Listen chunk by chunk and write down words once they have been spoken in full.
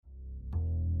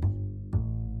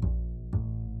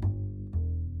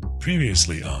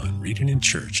Previously on Reading in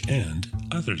Church and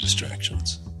Other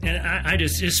Distractions. And I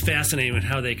just fascinated with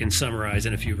how they can summarize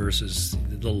in a few verses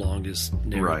the longest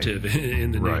narrative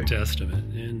in the New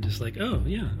Testament, and just like, oh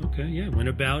yeah, okay, yeah, went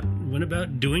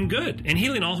about doing good and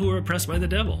healing all who were oppressed by the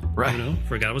devil. Right. You know,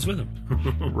 for God was with him.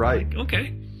 Right. Like,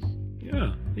 okay.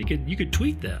 Yeah, you could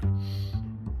tweet that.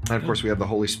 And of course, we have the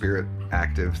Holy Spirit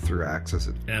active through Acts as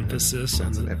Emphasis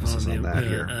on that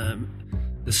here.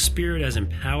 The Spirit as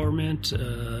empowerment,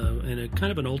 in a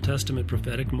kind of an Old Testament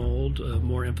prophetic mold,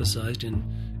 more emphasized in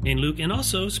Luke, and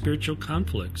also spiritual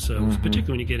conflict. So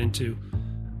particularly when you get into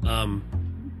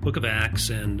Book of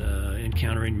Acts and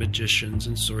encountering magicians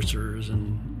and sorcerers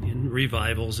and in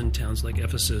revivals in towns like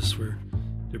Ephesus, where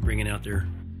they're bringing out their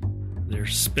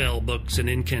spell books and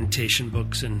incantation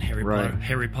books and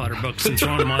Harry Potter books and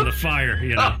throwing them on the fire.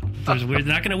 You know, they're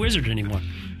not going to wizard anymore.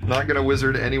 Not going to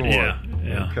wizard anymore.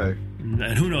 Yeah. Okay.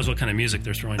 And who knows what kind of music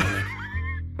they're throwing in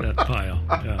that pile.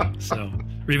 Yeah. So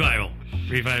revival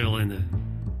in the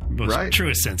most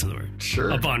truest sense of the word.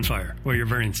 Sure. A bonfire where you're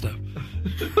burning stuff.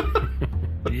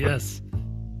 Yes.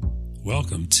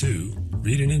 Welcome to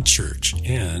Reading in Church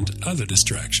and Other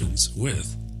Distractions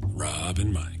with Rob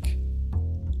and Mike.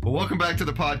 Well, welcome back to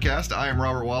the podcast. I am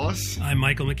Robert Wallace. I'm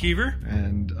Michael McKeever.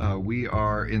 And we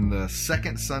are in the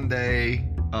second Sunday.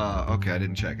 Okay, I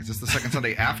didn't check. Is this the second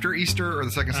Sunday after Easter or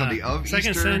the second Sunday of Easter?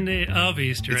 Second Sunday of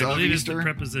Easter. It's I believe Easter? It's the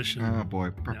preposition. Oh, boy.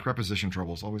 Preposition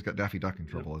troubles. Always got Daffy Duck in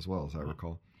trouble as well, as I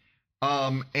recall.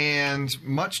 And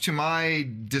much to my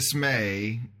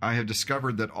dismay, I have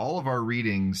discovered that all of our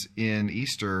readings in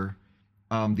Easter,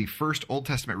 the first Old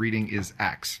Testament reading is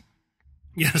Acts.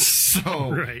 Yes.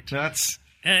 So right. That's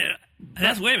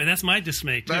wait a minute. That's my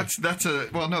dismay too. That's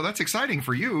exciting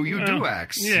for you. You do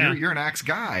Acts. Yeah. You're an Acts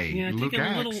guy. Yeah, Luke taking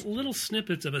Acts. little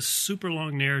snippets of a super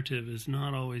long narrative is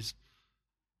not always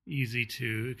easy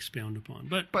to expound upon.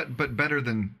 But better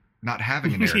than not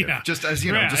having a narrative. Yeah. Just as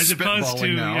just as opposed spitballing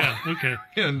to, now. Yeah,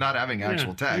 okay. Not having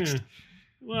actual text. Yeah.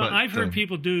 Well, I've heard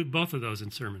people do both of those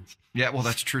in sermons. Yeah, well,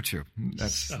 that's true too.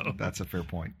 That's a fair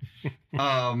point.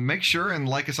 Make sure and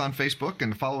like us on Facebook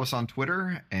and follow us on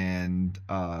Twitter, and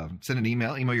send an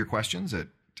email. Email your questions at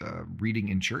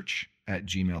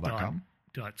readinginchurch@gmail.com.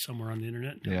 Dot somewhere on the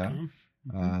internet. Yeah.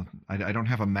 I don't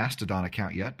have a Mastodon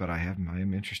account yet, but I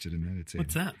am interested in that.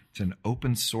 What's that? It's an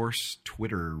open source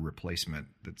Twitter replacement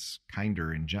that's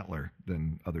kinder and gentler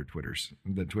than other Twitters.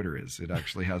 Than Twitter is. It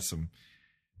actually has some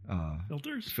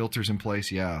filters in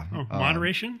place. Yeah.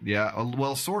 Moderation? Yeah.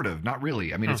 Well, sort of. Not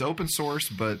really. I mean, it's open source,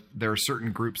 but there are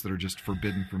certain groups that are just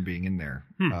forbidden from being in there.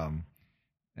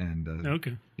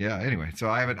 Okay. Yeah. Anyway, so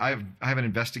I haven't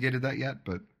investigated that yet,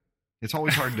 but it's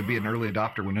always hard to be an early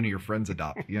adopter when none of your friends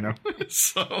adopt, you know?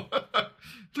 So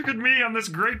look at me on this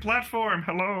great platform.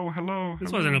 Hello.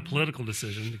 This wasn't a political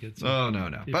decision to get some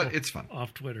no. But it's fun.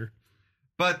 Off Twitter.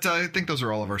 But I think those are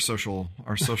all of our social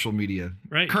media.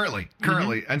 Right. Currently.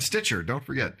 And Stitcher, don't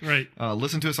forget. Right.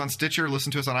 Listen to us on Stitcher,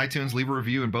 listen to us on iTunes, leave a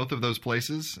review in both of those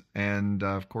places. And,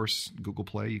 of course, Google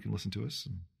Play, you can listen to us.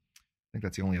 I think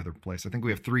that's the only other place. I think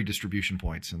we have 3 distribution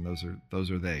points, and those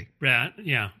are they.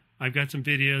 Yeah. I've got some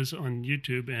videos on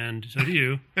YouTube, and so do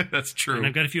you. That's true. And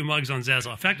I've got a few mugs on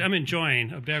Zazzle. In fact, I'm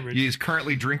enjoying a beverage. He's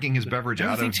currently drinking his beverage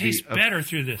out of tastes the better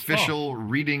through this. official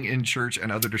Reading in Church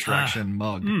and Other Distraction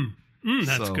mug.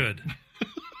 That's good.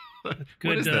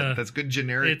 What is that? That's good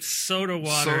generic. It's soda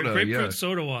water, grapefruit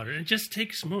soda water. It just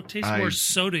tastes more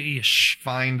soda-ish.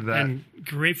 Find that and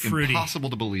grapefruity.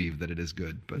 Impossible to believe that it is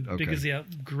good, but okay. Because the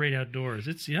great outdoors.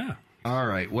 All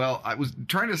right. Well, I was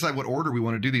trying to decide what order we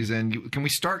want to do these in. Can we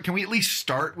at least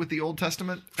start with the Old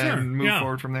Testament and move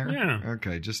forward from there? Yeah.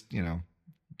 Okay. Just, do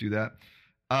that.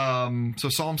 So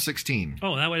Psalm 16.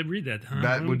 Oh, that would read that, huh?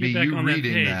 That would be you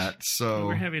reading that. So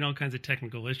we're having all kinds of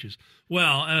technical issues.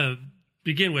 Well,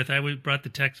 begin with, I brought the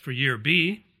text for year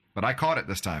B. But I caught it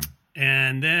this time.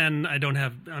 And then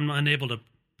I'm unable to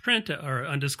print our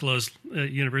undisclosed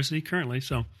university currently.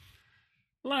 So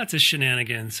lots of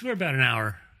shenanigans. We're about an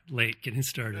hour late getting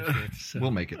started here. So. We'll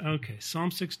make it. Okay,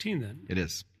 Psalm 16 then. It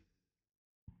is.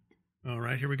 All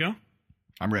right, here we go.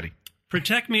 I'm ready.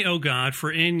 Protect me, O God,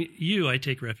 for in you I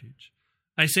take refuge.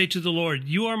 I say to the Lord,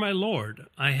 you are my Lord.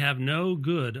 I have no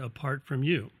good apart from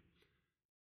you.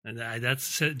 And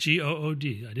that's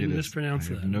G-O-O-D. I didn't mispronounce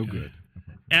that. No good.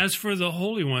 As for the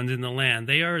holy ones in the land,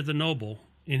 they are the noble,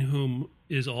 in whom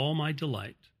is all my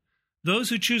delight. Those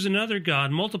who choose another god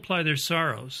multiply their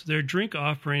sorrows. Their drink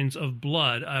offerings of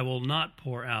blood I will not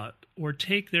pour out, or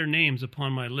take their names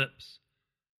upon my lips.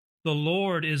 The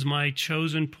Lord is my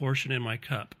chosen portion and my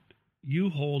cup.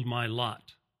 You hold my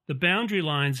lot. The boundary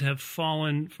lines have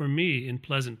fallen for me in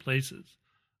pleasant places.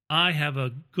 I have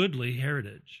a goodly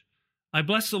heritage. I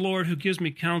bless the Lord who gives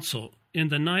me counsel. In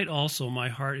the night also my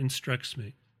heart instructs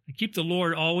me. I keep the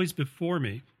Lord always before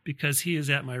me, because he is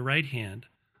at my right hand.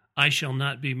 I shall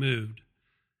not be moved.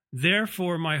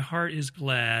 Therefore my heart is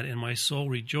glad, and my soul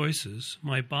rejoices.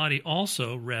 My body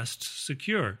also rests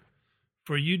secure.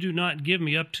 For you do not give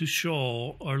me up to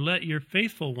Sheol, or let your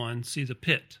faithful one see the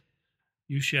pit.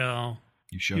 You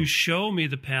show me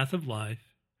the path of life.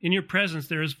 In your presence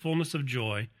there is fullness of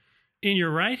joy. In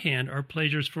your right hand are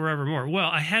pleasures forevermore. Well,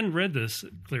 I hadn't read this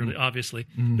clearly, obviously.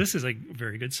 This is a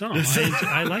very good psalm.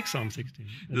 I like Psalm 16.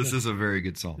 This is a very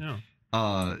good psalm. Yeah.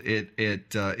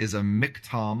 It is a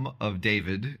miktam of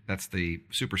David. That's the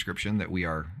superscription that we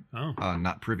are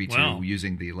not privy to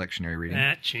using the lectionary reading.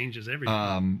 That changes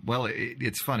everything. Well,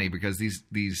 it's funny because these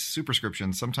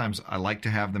superscriptions, sometimes I like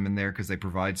to have them in there because they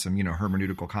provide some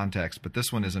hermeneutical context. But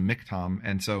this one is a miktam,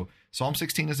 and so Psalm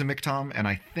 16 is a miktam, and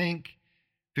I think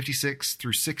 56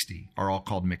 through 60 are all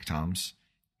called miktams,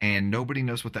 and nobody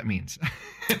knows what that means.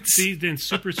 See, then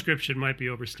superscription might be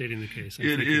overstating the case.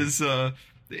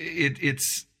 It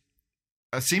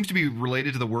seems to be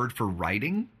related to the word for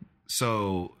writing.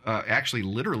 So actually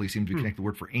literally seems to be connected to the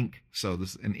word for ink. So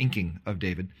this is an inking of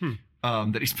David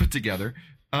that he's put together.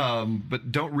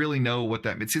 But don't really know what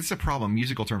that means. It's a problem,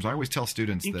 musical terms. I always tell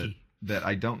students that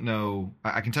I don't know.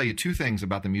 I can tell you two things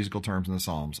about the musical terms in the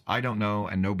Psalms. I don't know,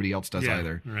 and nobody else does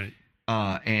either. Right.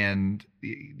 And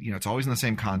it's always in the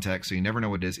same context, so you never know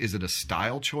what it is. Is it a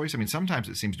style choice? I mean, sometimes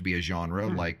it seems to be a genre,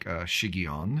 like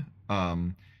Shiggaion,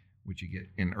 which you get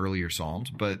in earlier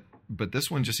Psalms. But this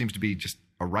one just seems to be just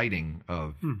a writing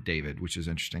of David, which is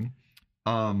interesting.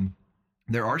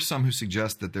 There are some who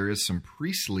suggest that there is some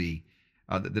priestly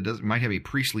that might have a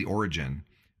priestly origin.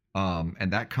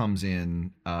 And that comes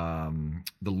in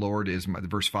the Lord is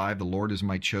verse 5, the Lord is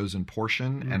my chosen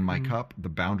portion and my cup, the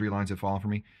boundary lines have fallen for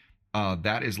me.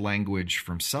 That is language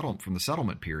from the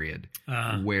settlement period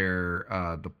where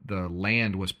the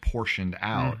land was portioned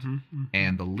out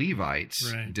and the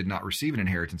Levites did not receive an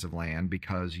inheritance of land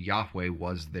because Yahweh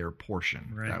was their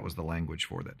portion. Right. That was the language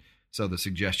for that. So the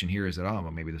suggestion here is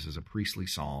that, maybe this is a priestly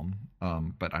psalm,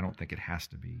 but I don't think it has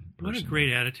to be. What a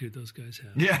great attitude those guys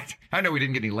have. Yeah, I know we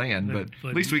didn't get any land, but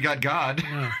at least we got God.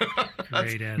 Yeah,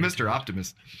 great attitude. Mr.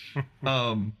 Optimist.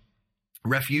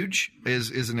 Refuge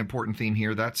is an important theme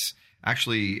here. That's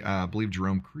actually, I believe,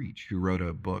 Jerome Creech, who wrote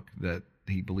a book that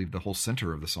he believed the whole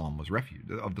center of the psalm was refuge,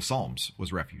 of the Psalms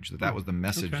was refuge, that was the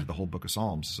message of the whole book of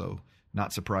Psalms. So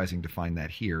not surprising to find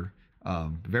that here.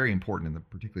 Very important in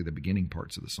particularly the beginning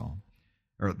parts of the psalm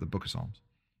or the book of Psalms.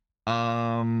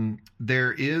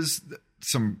 There is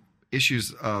some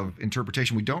issues of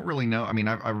interpretation. We don't really know. I mean,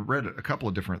 I've read a couple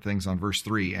of different things on verse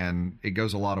 3, and it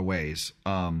goes a lot of ways.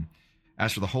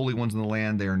 As for the holy ones in the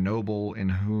land, they are noble, in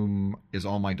whom is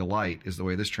all my delight, is the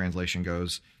way this translation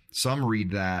goes. Some read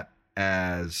that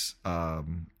as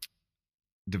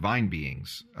divine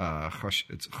beings.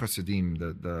 It's chosedim,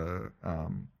 the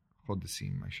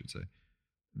chodesim, I should say,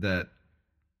 that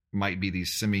might be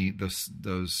these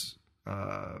those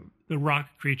the rock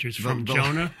creatures from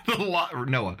Jonah?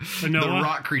 Noah. The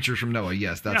rock creatures from Noah,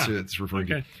 yes, that's who it's referring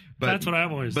to. But that's what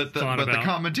I've always thought about. But the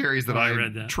commentaries that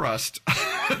I trust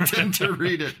tend to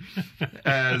read it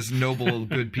as noble,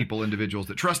 good people, individuals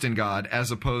that trust in God, as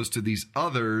opposed to these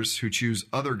others who choose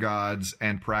other gods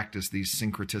and practice these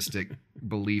syncretistic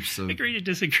beliefs of... Agree to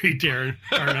disagree, Darren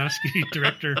Aronofsky,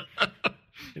 director.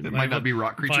 It might not be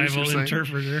rock creatures, Bible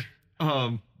interpreter.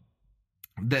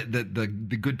 That the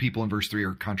good people in verse 3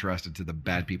 are contrasted to the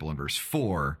bad people in verse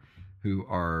 4, who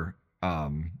are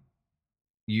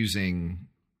using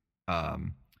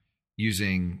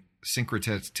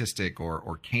syncretistic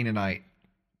or Canaanite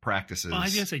practices. Well, I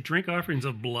was going to say drink offerings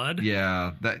of blood.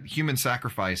 Yeah, that human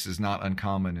sacrifice is not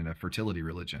uncommon in a fertility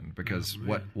religion, because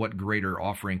what greater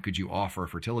offering could you offer a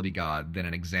fertility god than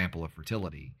an example of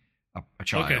fertility, a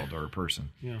child or a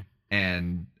person? Yeah,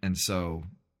 and so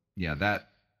that.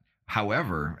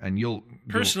 However, and you'll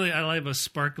personally, I like a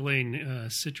sparkling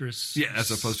citrus. Yeah,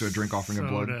 as opposed to a drink offering of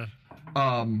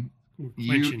blood.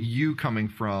 You coming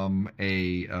from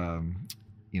a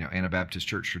Anabaptist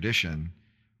church tradition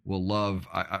will love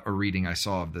a reading I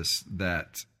saw of this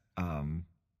that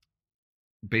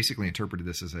basically interpreted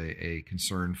this as a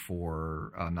concern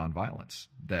for nonviolence,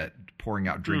 that pouring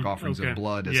out drink offerings of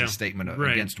blood is a statement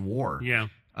against war. Yeah.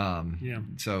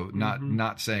 So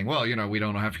not saying, well, we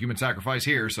don't have human sacrifice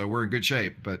here, so we're in good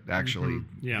shape. But actually,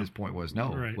 his point was,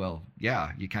 no, well,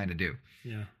 yeah, you kind of do.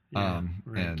 Yeah.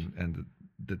 And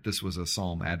that this was a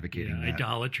psalm advocating that.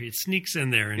 Idolatry. It sneaks in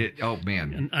there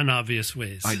in unobvious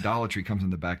ways. Idolatry comes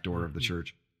in the back door of the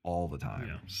church all the time.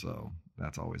 Yeah. So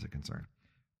that's always a concern.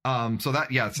 So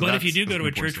that, yeah. So but if you do go to a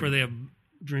important church thing. where they have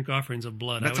drink offerings of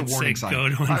blood, That's I would a warning say sign. go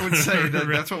to I would say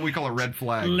another that's what we call a red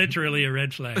flag. literally a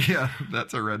red flag. Yeah,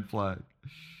 that's a red flag.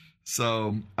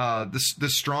 So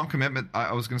this strong commitment,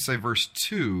 I was going to say verse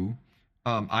 2,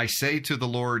 I say to the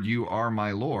Lord, you are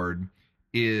my Lord,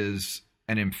 is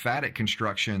an emphatic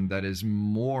construction that is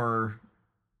more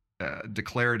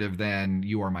declarative than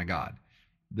you are my God.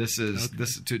 This is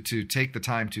to take the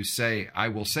time to say, I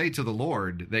will say to the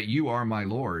Lord that you are my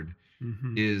Lord,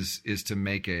 is to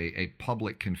make a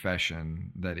public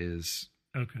confession that is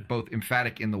both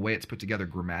emphatic in the way it's put together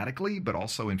grammatically, but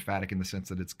also emphatic in the sense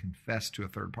that it's confessed to a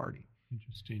third party.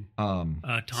 Interesting.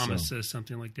 Thomas says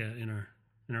something like that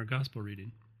in our gospel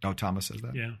reading. Oh, Thomas says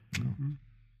that? Yeah. Oh. Mm-hmm.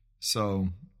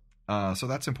 So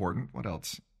that's important. What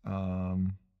else?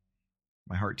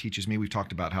 My heart teaches me. We've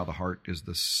talked about how the heart is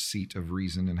the seat of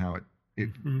reason and how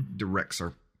it directs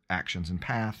our actions and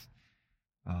path.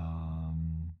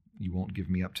 You won't give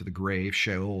me up to the grave.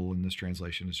 Sheol in this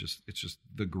translation is just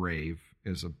the grave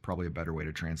is probably a better way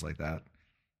to translate that.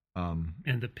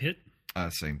 And the pit?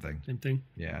 Same thing. Same thing?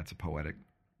 Yeah, it's a poetic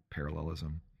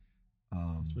parallelism.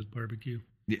 With barbecue.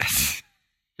 Yes.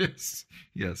 yes.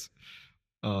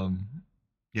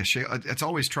 Yeah, Sheol, it's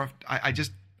always tough. I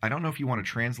don't know if you want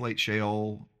to translate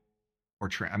Sheol or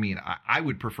I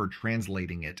would prefer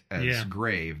translating it as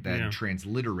grave than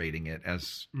transliterating it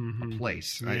as a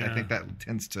place. Yeah. I think that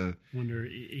tends to wonder.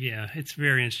 Yeah, it's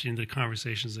very interesting, the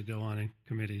conversations that go on in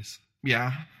committees.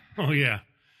 Yeah. Oh yeah.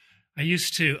 I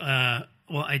used to.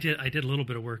 I did a little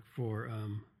bit of work for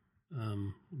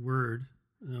Word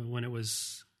when it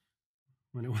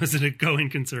wasn't a going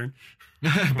concern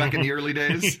back in the early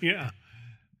days. Yeah,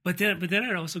 but then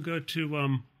I'd also go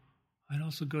to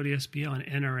SBL on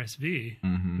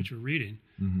NRSV, which we're reading.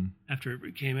 After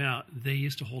it came out, they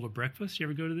used to hold a breakfast. You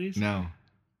ever go to these? No.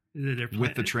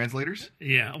 With the translators?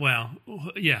 Yeah. Well,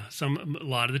 yeah. A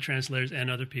lot of the translators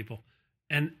and other people.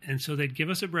 And so they'd give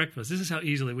us a breakfast. This is how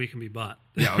easily we can be bought.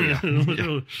 Yeah,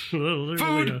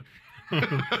 Food!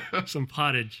 Some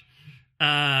pottage.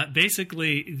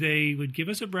 Basically, they would give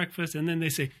us a breakfast, and then they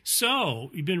say,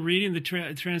 so, you've been reading the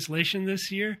translation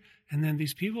this year? And then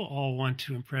these people all want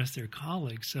to impress their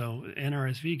colleagues. So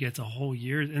NRSV gets a whole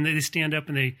year, and they stand up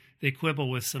and they quibble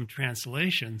with some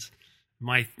translations.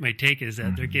 My take is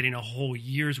that they're getting a whole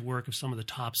year's work of some of the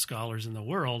top scholars in the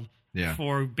world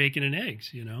for bacon and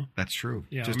eggs, That's true.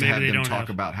 Yeah, just to have them talk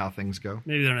about how things go.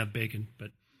 Maybe they don't have bacon,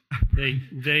 but they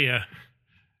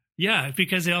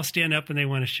because they all stand up and they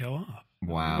want to show off.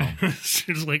 Wow.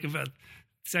 It's like about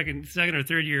second or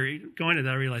third year going to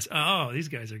that, I realized, oh, these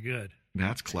guys are good.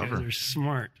 That's clever. They're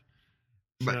smart.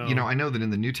 But, I know that in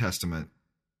the New Testament,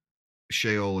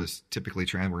 Sheol is typically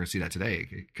we're going to see that today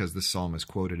because this psalm is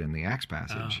quoted in the Acts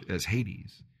passage as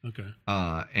Hades. Okay.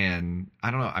 And I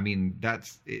don't know. I mean,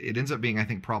 it ends up being, I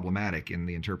think, problematic in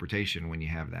the interpretation when you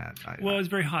have that. It was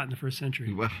very hot in the first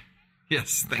century. Well,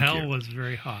 yes, thank you. Hell was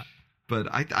very hot. But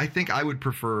I think I would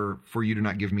prefer for you to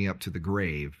not give me up to the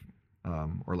grave,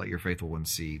 or let your faithful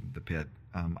ones see the pit.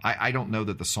 I don't know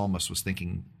that the psalmist was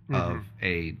thinking of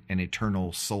an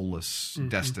eternal soulless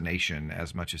destination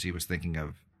as much as he was thinking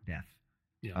of death.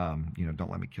 Yeah. Don't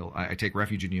let me kill. I take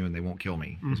refuge in you, and they won't kill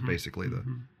me. Is basically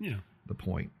the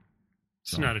point.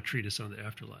 It's not a treatise on the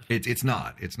afterlife. It's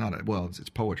not. It's not. It's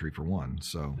poetry for one.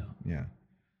 So yeah.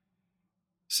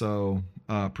 So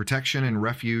protection and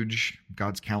refuge,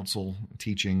 God's counsel,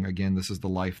 teaching. Again, this is the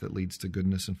life that leads to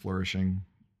goodness and flourishing.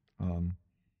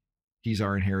 He's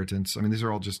our inheritance. I mean, these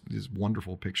are all just these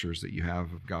wonderful pictures that you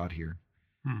have of God here.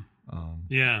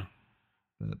 Yeah.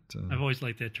 That, I've always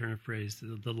liked that turn of phrase.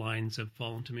 The lines have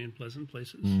fallen to me in pleasant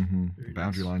places. The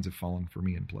boundary lines have fallen for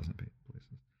me in pleasant places.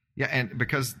 Yeah, and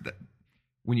because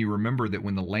when you remember that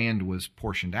when the land was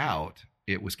portioned out,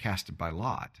 it was casted by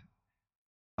lot.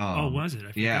 Was it?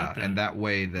 I forgot that. And that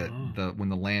way that when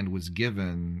the land was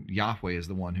given, Yahweh is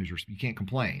the one you can't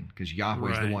complain because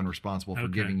Yahweh is the one responsible for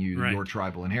giving you your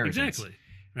tribal inheritance. Exactly.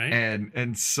 Right.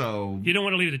 And so you don't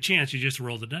want to leave it a chance. You just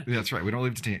roll the dice. That's right. We don't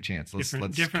leave it a chance. Let's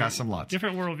cast some lots.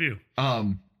 Different worldview.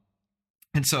 And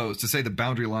so to say the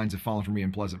boundary lines have fallen for me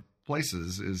in pleasant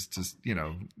places is just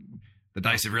the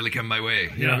dice have really come my way.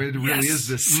 It really is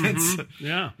this sense.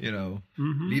 Yeah.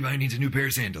 Levi needs a new pair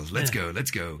of sandals. Let's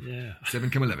go. Yeah. 7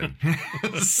 come 11.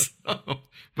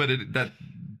 But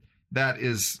that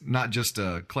is not just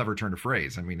a clever turn of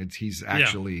phrase. I mean, he's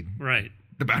actually right.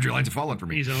 The boundary lines have fallen for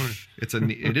me. He's owner.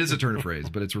 It is a turn of phrase,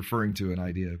 but it's referring to an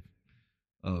idea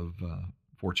of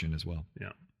fortune as well.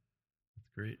 Yeah. That's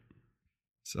great.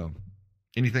 So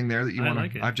anything there that you want to?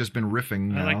 Like it. I've just been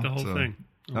riffing now. I like the whole thing.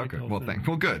 Okay. Well, thanks.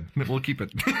 Well, good. We'll keep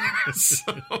it.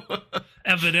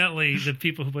 Evidently, the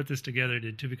people who put this together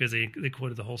did too, because they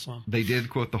quoted the whole psalm. They did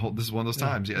quote the whole. This is one of those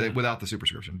times, without the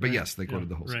superscription. But yes, they quoted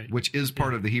the whole, which is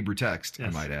part of the Hebrew text, I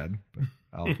might add.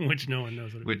 But which no one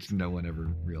knows what it means. Which no one ever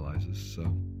realizes. So,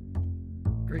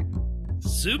 great.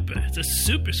 Super. It's a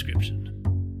superscription.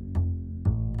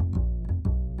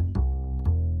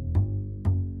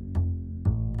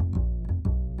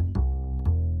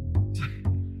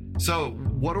 So,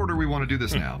 what order we want to do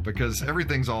this now? Because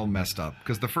everything's all messed up.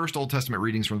 Because the first Old Testament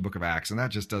readings from the book of Acts, and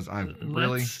that just does.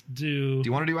 Really. Do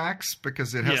you want to do Acts?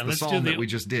 Because it has the psalm that we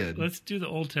just did. Let's do the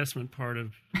Old Testament part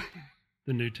of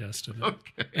the New Testament.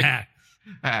 Okay.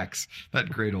 Acts,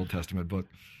 that great Old Testament book.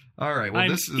 All right. Well, I'm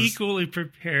this is equally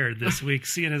prepared this week,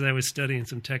 seeing as I was studying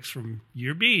some text from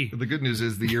Year B. The good news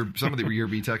is some of the Year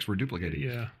B texts were duplicated.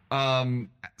 Yeah.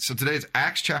 So today's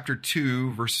Acts chapter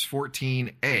 2, verses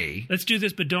 14a. Let's do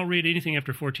this, but don't read anything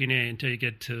after 14a until you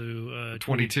get to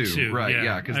 22. Right?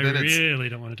 Yeah. Because then it's really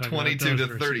don't want to talk 22 about those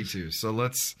to verses. 32. So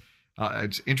let's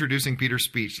introducing Peter's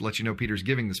speech to let you know Peter's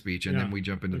giving the speech, and then we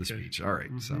jump into the speech. All right.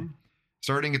 So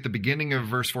starting at the beginning of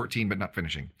verse 14, but not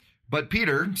finishing. But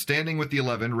Peter, standing with the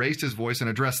 11, raised his voice and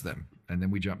addressed them. And then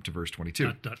we jump to verse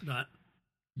 22. ...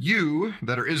 You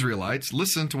that are Israelites,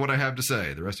 listen to what I have to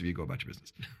say. The rest of you go about your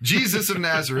business. Jesus of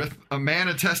Nazareth, a man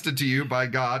attested to you by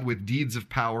God with deeds of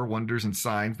power, wonders, and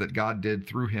signs that God did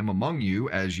through him among you,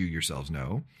 as you yourselves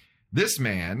know. This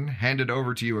man handed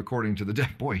over to you according to the...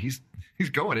 Boy, he's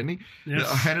going, isn't he?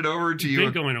 Yes. Handed over to you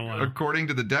going a while. According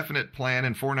to the definite plan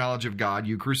and foreknowledge of God,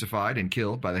 you crucified and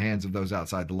killed by the hands of those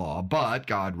outside the law. But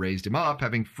God raised him up,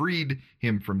 having freed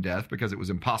him from death, because it was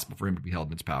impossible for him to be held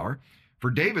in its power.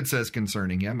 For David says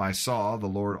concerning him, I saw the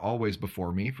Lord always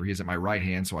before me, for he is at my right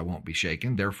hand, so I won't be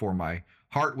shaken. Therefore my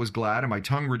heart was glad, and my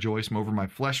tongue rejoiced. Moreover, my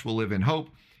flesh will live in hope.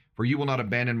 For you will not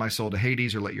abandon my soul to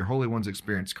Hades, or let your holy ones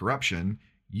experience corruption.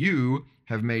 You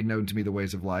have made known to me the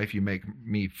ways of life. You make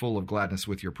me full of gladness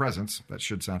with your presence. That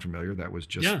should sound familiar. That was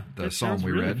just the psalm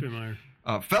we read.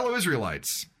 Fellow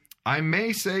Israelites, I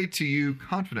may say to you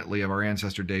confidently of our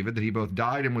ancestor David that he both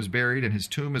died and was buried, and his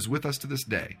tomb is with us to this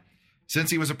day.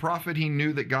 Since he was a prophet, he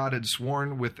knew that God had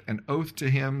sworn with an oath to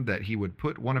him that he would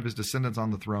put one of his descendants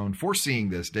on the throne. Foreseeing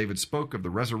this, David spoke of the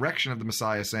resurrection of the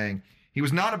Messiah, saying, he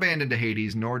was not abandoned to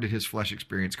Hades, nor did his flesh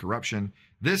experience corruption.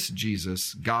 This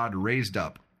Jesus God raised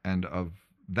up, and of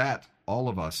that all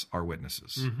of us are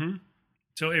witnesses. Mm-hmm.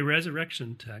 So a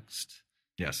resurrection text.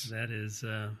 Yes. That is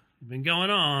been going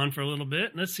on for a little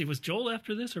bit. Let's see, was Joel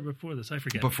after this or before this? I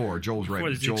forget. Before. Joel's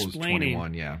right. Joel's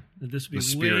 21, yeah. This the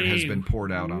Spirit has been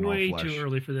poured out on all flesh. Way too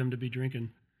early for them to be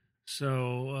drinking.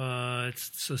 So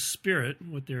it's a Spirit,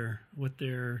 what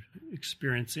they're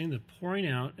experiencing, the pouring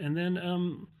out. And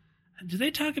then... do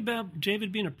they talk about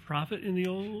David being a prophet in the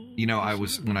Old?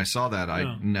 When I saw that,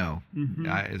 no. Mm-hmm.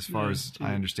 As far as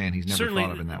I understand, he's never thought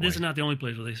of it in that way. This is not the only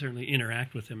place where they certainly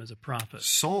interact with him as a prophet.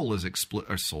 Saul is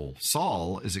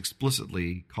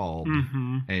explicitly called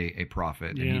a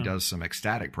prophet, and he does some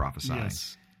ecstatic prophesying.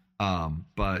 Yes.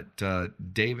 But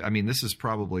David, this is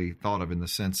probably thought of in the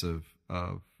sense of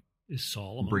is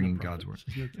Saul bringing God's word.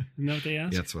 Isn't that what they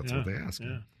ask? That's what they ask.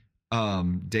 Yeah.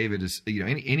 David is,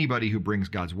 anybody who brings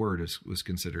God's word was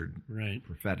considered right.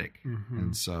 prophetic. Mm-hmm.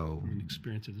 And so an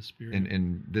experience of the Spirit.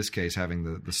 In this case,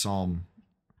 having the Psalm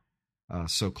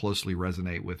so closely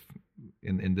resonate with,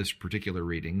 in this particular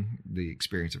reading, the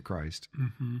experience of Christ,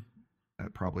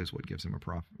 that probably is what gives him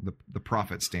the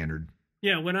prophet standard.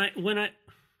 Yeah. When that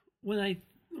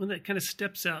kind of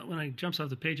steps out, when it jumps off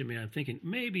the page at me, I'm thinking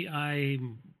maybe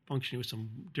I'm functioning with some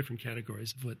different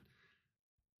categories of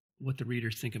what the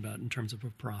readers think about in terms of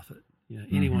a prophet.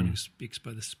 Anyone who speaks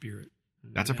by the Spirit.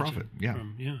 That's a prophet. Yeah.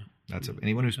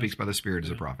 Anyone who speaks by the Spirit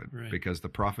is a prophet. Right. Because the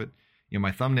prophet,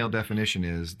 my thumbnail definition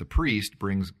is the priest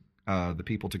brings the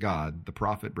people to God. The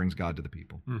prophet brings God to the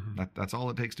people. Mm-hmm. That's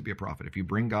all it takes to be a prophet. If you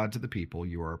bring God to the people,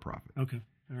 you are a prophet. Okay.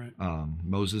 All right.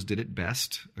 Moses did it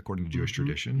best, according to Jewish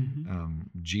tradition.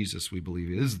 Mm-hmm. Jesus, we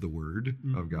believe, is the Word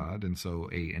of God. And so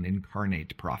an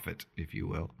incarnate prophet, if you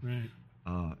will. Right.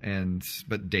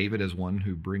 But David is one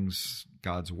who brings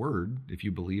God's word. If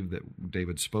you believe that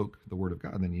David spoke the word of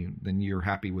God, then you're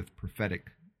happy with prophetic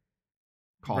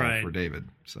call for David.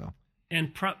 So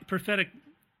prophetic,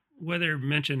 whether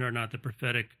mentioned or not, the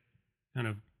prophetic kind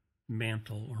of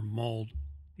mantle or mold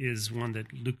is one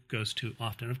that Luke goes to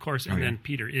often, of course. And then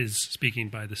Peter is speaking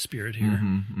by the Spirit here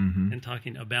and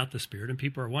talking about the Spirit, and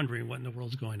people are wondering what in the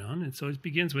world's going on. And so it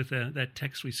begins with that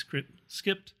text we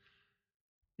skipped.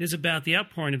 Is about the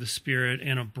outpouring of the Spirit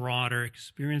and a broader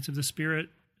experience of the Spirit.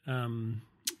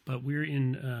 But we're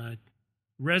in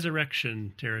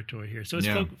resurrection territory here. So it's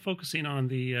focusing on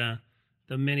the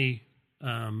many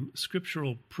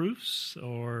scriptural proofs,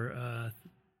 or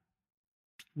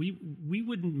we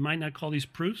might not call these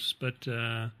proofs, but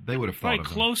they would have thought probably of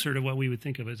them. closer to what we would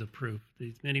think of as a proof.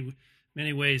 These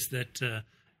many ways that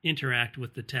interact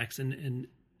with the text, and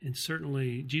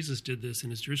certainly Jesus did this in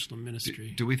his Jerusalem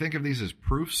ministry. Do we think of these as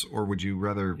proofs, or would you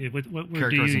rather What word do you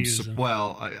characterize use? them?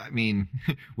 Well, I mean,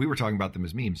 we were talking about them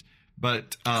as memes,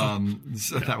 but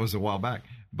so that was a while back.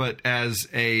 But as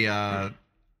a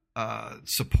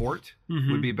support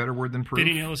would be a better word than proof.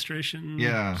 Fitting illustration,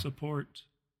 support.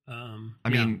 I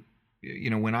mean,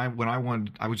 when I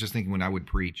was just thinking when I would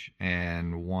preach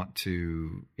and want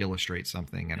to illustrate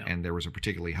something, and there was a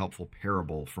particularly helpful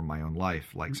parable from my own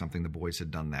life, like something the boys had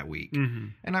done that week,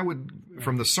 and I would,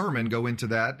 from the sermon, go into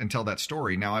that and tell that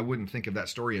story. Now, I wouldn't think of that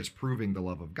story as proving the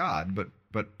love of God,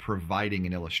 but providing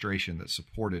an illustration that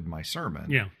supported my sermon.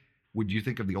 Yeah. Would you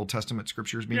think of the Old Testament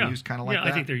scriptures being used kind of like that?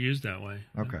 Yeah, I think they're used that way.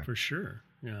 Okay. For sure.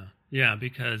 Yeah. Yeah,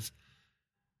 because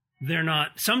they're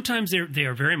not, sometimes they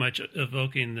are very much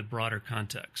evoking the broader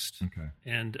context. Okay.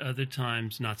 And other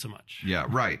times not so much. Yeah,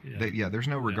 right. There's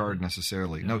no regard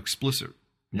necessarily, no explicit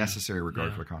necessary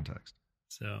regard for context.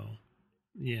 So,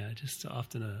 just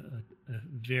often a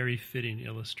very fitting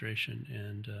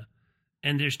illustration,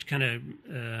 and there's kind of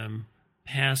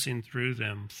passing through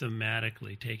them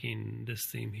thematically, taking this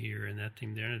theme here and that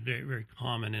theme there, and it's very, very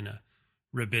common in a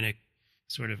rabbinic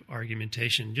sort of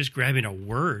argumentation, just grabbing a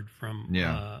word from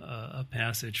a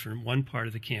passage from one part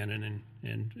of the canon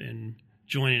and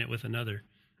joining it with another,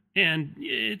 and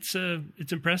it's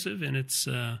impressive, and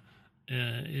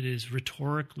it is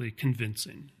rhetorically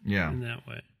convincing. Yeah, in that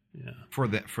way. Yeah, for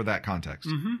that context.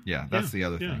 Mm-hmm. Yeah, that's the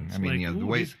other thing. I mean, like, the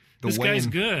way. This guy's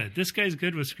good. This guy's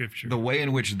good with Scripture. The way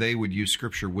in which they would use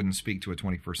Scripture wouldn't speak to a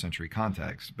 21st century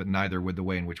context, but neither would the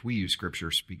way in which we use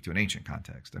Scripture speak to an ancient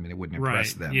context. I mean, it wouldn't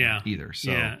impress them either. So.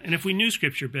 Yeah, and if we knew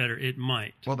Scripture better, it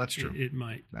might. Well, that's true. It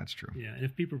might. That's true. Yeah, and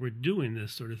if people were doing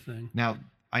this sort of thing. Now,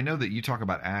 I know that you talk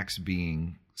about Acts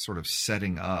being sort of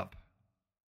setting up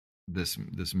this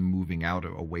moving out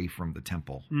away from the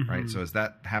temple, right? So is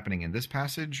that happening in this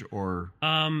passage, or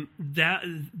that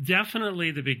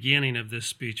definitely the beginning of this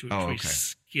speech, which we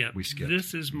skipped.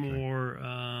 This is more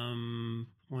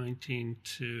pointing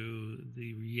to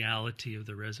the reality of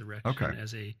the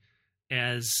resurrection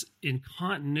as in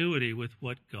continuity with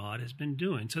what God has been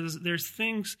doing. So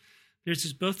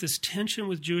there's both this tension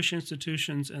with Jewish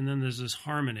institutions, and then there's this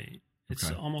harmony. It's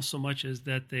almost so much as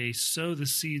that they sow the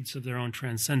seeds of their own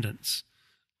transcendence.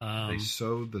 They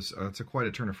sow this. That's quite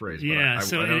a turn of phrase. Yeah. But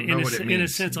So I don't know what it means. in a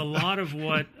sense, a lot of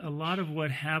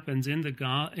what happens in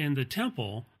the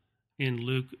temple in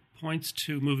Luke points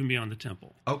to moving beyond the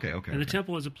temple. Okay. And the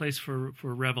temple is a place for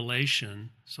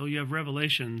revelation. So you have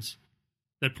revelations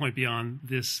that point beyond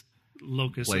this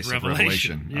locus place of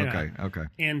revelation. Yeah. Okay.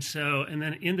 And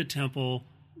then in the temple,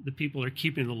 the people are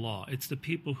keeping the law. It's the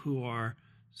people who are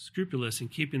scrupulous in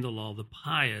keeping the law, the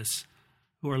pious,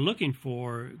 who are looking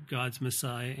for God's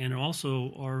Messiah and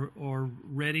also are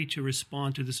ready to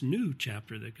respond to this new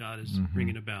chapter that God is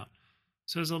bringing about.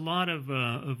 So there's a lot of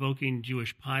evoking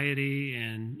Jewish piety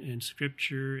and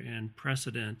scripture and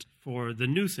precedent for the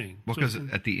new thing. Well, because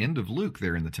at the end of Luke,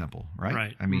 they're in the temple, right?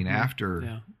 Right. I mean,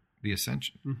 after the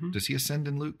ascension. Does he ascend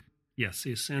in Luke? Yes,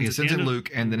 he ascends. He ascends in Luke,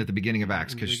 and then at the beginning of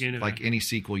Acts, because like any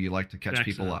sequel, you like to catch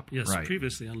people up. Yes, right.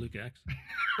 Previously on Luke Acts.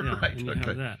 Right. And you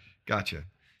have that. Gotcha.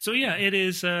 So it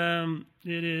is.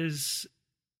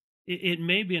 It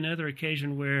may be another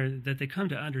occasion where that they come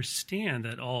to understand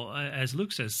that all, as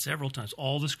Luke says several times,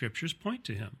 all the scriptures point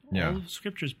to him. Yeah. All the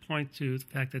scriptures point to the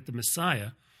fact that the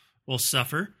Messiah will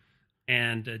suffer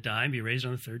and die and be raised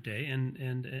on the third day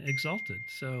and exalted.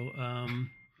 So.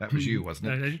 That was you,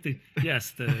 wasn't it?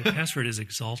 Yes, the password is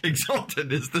exalted.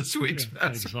 Exalted is this week's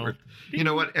password. Exalted. You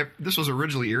know what? This was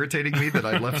originally irritating me that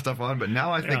I left stuff on, but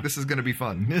now I think this is going to be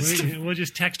fun. We'll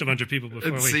just text a bunch of people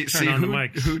before we turn on the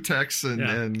mics. Who texts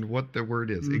and what the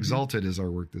word is. Exalted is our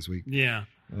work this week. Yeah.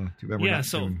 Too bad we're not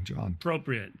doing John.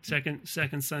 Appropriate.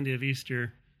 Second Sunday of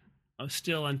Easter,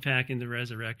 still unpacking the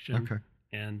resurrection. Okay.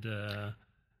 And,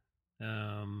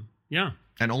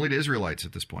 And only to Israelites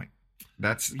at this point.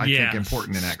 That's, I think,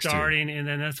 important in Acts 2. And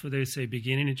then that's what they say,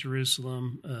 beginning in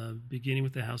Jerusalem, beginning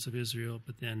with the house of Israel,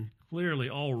 but then clearly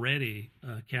already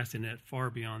casting that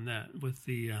far beyond that with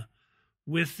the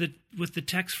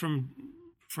text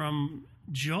from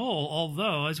Joel.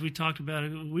 Although, as we talked about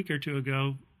a week or two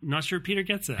ago, not sure Peter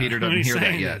gets that. Peter doesn't hear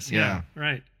that yet. Yeah.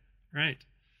 Right.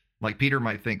 Like Peter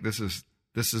might think this is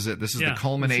it. This is the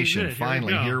culmination. This is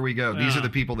Finally, here we go. These are the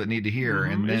people that need to hear.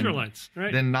 And then, Israelites,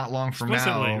 right? Then not long from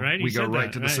now, we go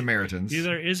right to the Samaritans. These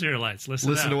are Israelites.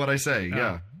 Listen to what I say.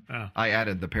 Yeah. I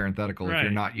added the parenthetical. If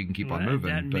you're not, you can keep on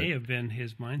moving. That may have been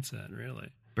his mindset, really.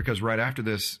 Because right after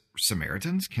this,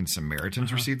 can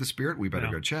Samaritans receive the Spirit? We better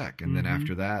go check. And then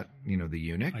after that, the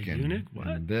eunuch. Eunuch? What?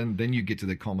 And then you get to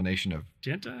the culmination of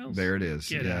Gentiles. There it is.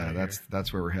 Get out of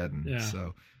that's where we're heading. Yeah.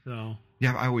 So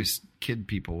yeah, I always kid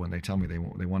people when they tell me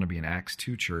they want to be an Acts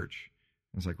 2 church.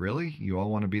 It's like, really? You all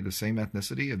want to be the same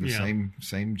ethnicity of the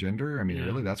same gender? I mean,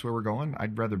 really? That's where we're going?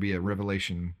 I'd rather be a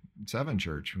Revelation 7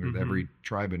 church with every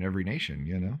tribe and every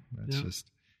nation. That's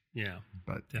just. Yeah.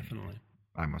 But definitely.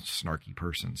 I'm a snarky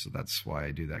person, so that's why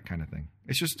I do that kind of thing.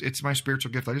 It's my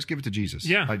spiritual gift. I just give it to Jesus.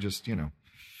 Yeah. I just,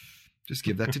 just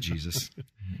give that to Jesus.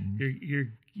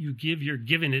 You're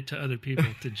giving it to other people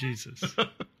to Jesus.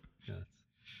 Yes.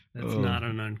 That's not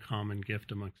an uncommon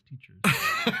gift amongst teachers,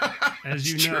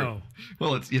 as you know.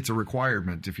 Well, it's a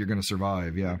requirement if you're going to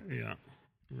survive. Yeah. Yeah.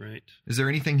 Right. Is there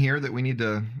anything here that we need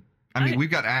to? I mean,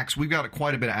 we've got Acts. We've got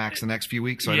quite a bit of Acts the next few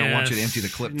weeks, so I don't want you to empty the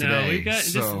clip today. We've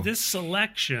got this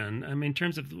selection. I mean, in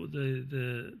terms of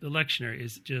the lectionary,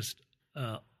 is just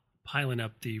piling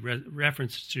up the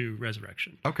reference to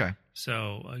resurrection. Okay.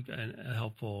 So a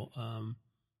helpful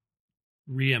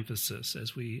re-emphasis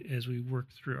as we work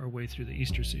through our way through the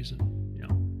Easter season. Yeah.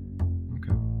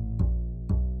 Okay.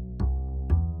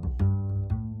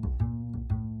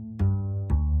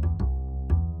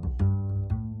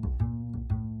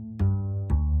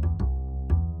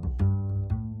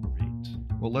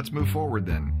 Well, let's move forward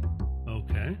then.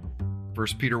 Okay. 1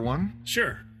 Peter 1?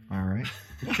 Sure. All right.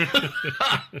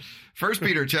 1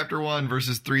 Peter chapter 1,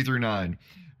 verses 3 through 9.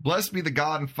 Blessed be the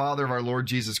God and Father of our Lord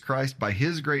Jesus Christ. By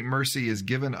his great mercy has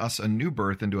given us a new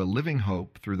birth into a living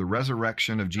hope through the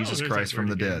resurrection of Jesus Christ from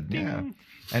the dead. Yeah.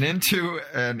 And into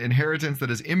an inheritance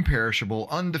that is imperishable,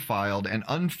 undefiled, and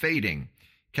unfading,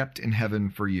 kept in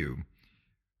heaven for you,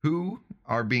 who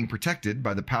are being protected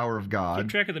by the power of God. Keep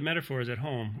track of the metaphors at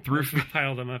home. We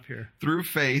pile them up here. Through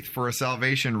faith for a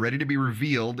salvation ready to be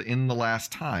revealed in the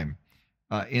last time.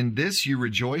 In this you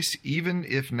rejoice, even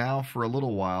if now for a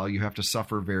little while you have to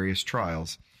suffer various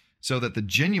trials, so that the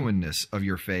genuineness of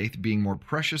your faith, being more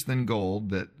precious than gold,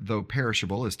 that though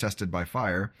perishable is tested by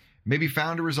fire, may be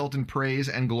found to result in praise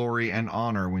and glory and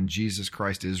honor when Jesus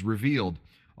Christ is revealed.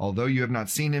 Although you have not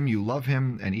seen him, you love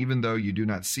him, and even though you do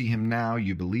not see him now,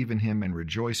 you believe in him and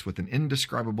rejoice with an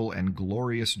indescribable and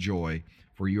glorious joy,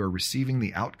 for you are receiving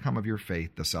the outcome of your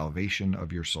faith, the salvation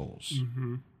of your souls.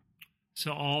 Mm-hmm.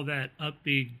 So all that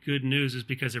upbeat good news is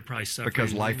because they're probably suffering.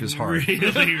 Because life is hard.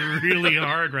 Really, really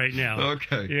hard right now.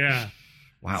 Okay. Yeah.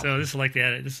 Wow. So this is like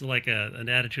an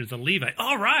attitude of the Levite.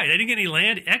 All right, I didn't get any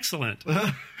land. Excellent.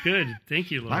 Good.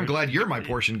 Thank you, Lord. I'm glad you're my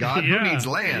portion, God. Yeah. Who needs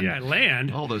land? Yeah,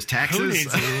 land. All those taxes. Who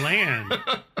needs land?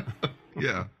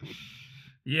 Yeah.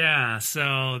 Yeah.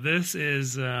 So this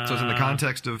is. So it's in the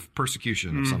context of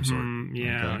persecution of some sort.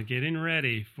 Yeah. Okay. Getting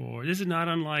ready for. This is not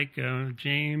unlike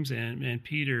James and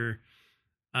Peter.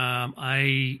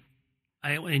 I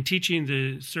in teaching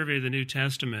the survey of the New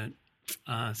Testament,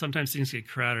 sometimes things get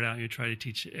crowded out and you try to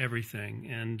teach everything.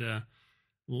 And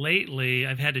lately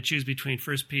I've had to choose between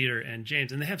 1 Peter and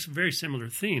James, and they have some very similar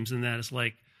themes in that it's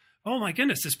like, oh my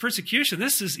goodness, this persecution,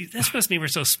 this must mean we're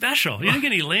so special. You didn't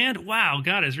get any land? Wow,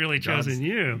 God has really chosen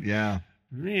you. Yeah.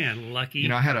 Man, lucky.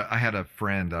 I had a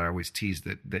friend that I always teased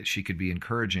that she could be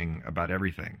encouraging about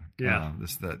everything. Yeah.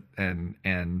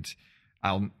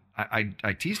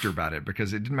 I teased her about it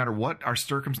because it didn't matter what our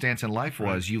circumstance in life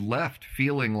was. Right. You left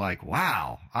feeling like,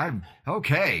 wow, I'm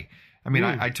okay. I mean,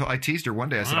 I teased her one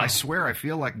day. I said, I swear, I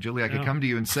feel like, Julie, I could come to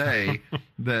you and say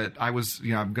that I'm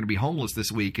going to be homeless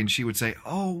this week. And she would say,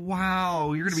 oh,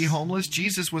 wow, you're going to be homeless?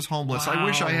 Jesus was homeless. Wow. I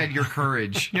wish I had your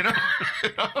courage.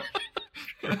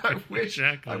 I wish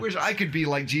I could be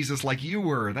like Jesus, like you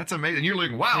were. That's amazing. You're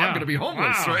like, wow, I'm going to be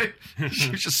homeless, right? She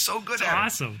was just so good at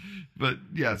awesome. it. But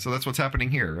yeah, so that's what's happening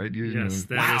here, right? That is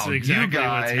exactly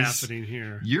what's happening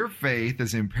here. Your faith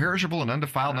is imperishable and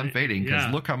undefiled and unfading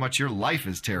because look how much your life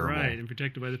is terrible. Right, and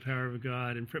protected by the power of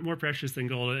God and more precious than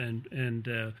gold. And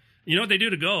you know what they do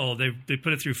to gold? They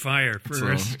put it through fire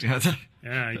first. You can't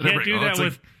do that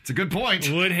with... It's a good point.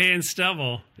 Wood, hay, and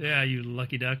stubble. Yeah, you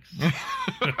lucky ducks.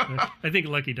 I think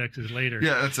lucky ducks is later.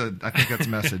 Yeah, I think that's a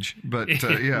message. But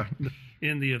yeah.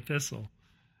 In the epistle.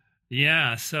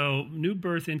 Yeah, so new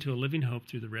birth into a living hope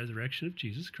through the resurrection of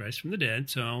Jesus Christ from the dead.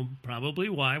 So probably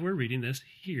why we're reading this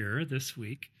here this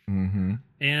week. Mm-hmm.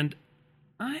 And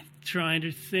I'm trying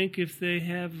to think if they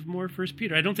have more 1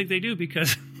 Peter. I don't think they do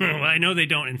because I know they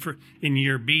don't in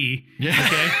year B. Yeah.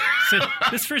 Okay. So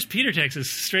this 1 Peter text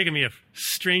is striking me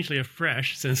strangely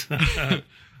afresh since. Well,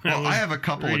 I have a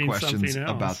couple of questions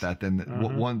about that. Then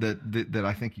one that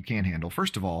I think you can handle.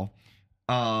 First of all,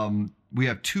 we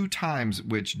have 2 times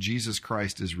which Jesus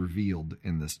Christ is revealed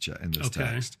in this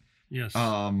text. Yes.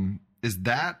 Is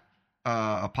that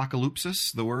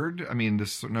apocalypsis, the word? I mean,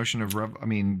 this notion of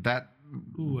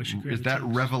is that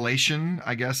revelation,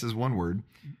 I guess, is one word.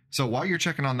 So while you're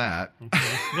checking on that,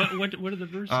 okay. what are the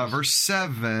verses? Verse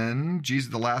 7,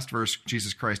 the last verse,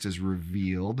 Jesus Christ is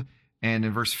revealed. And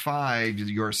in verse 5,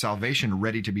 your salvation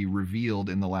ready to be revealed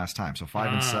in the last time. So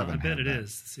 5 and 7. I bet it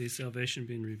is. See, salvation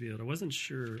being revealed. I wasn't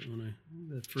sure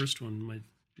the first one might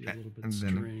be a little bit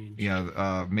strange.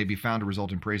 Yeah, may be found to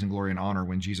result in praise and glory and honor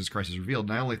when Jesus Christ is revealed.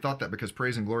 And I only thought that because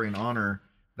praise and glory and honor,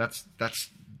 that's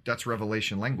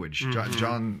Revelation language. Mm-hmm.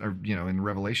 John, in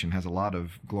Revelation has a lot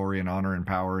of glory and honor and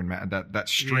power, and that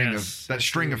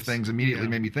string of things immediately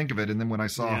made me think of it. And then when I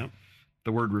saw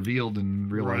the word revealed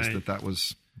and realized that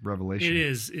was Revelation,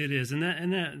 it is, and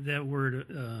that word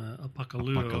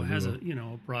apocalypto has a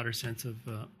broader sense of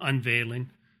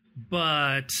unveiling,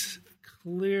 but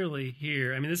clearly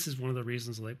here, I mean, this is one of the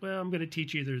reasons. I'm going to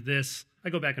teach either this. I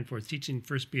go back and forth teaching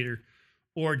 1 Peter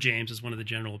or James is one of the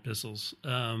general epistles.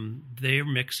 They're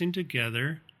mixing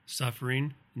together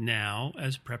suffering now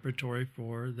as preparatory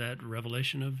for that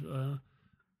revelation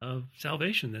of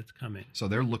salvation that's coming. So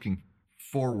they're looking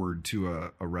forward to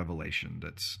a revelation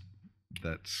that's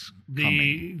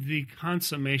coming. The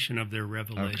consummation of their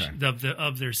revelation,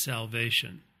 of their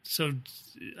salvation. So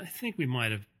I think we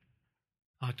might have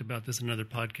talked about this in another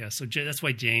podcast. So that's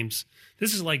why this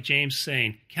is like James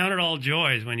saying, count it all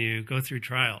joys when you go through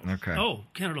trials. Okay. Oh,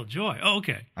 count it all joy. Oh,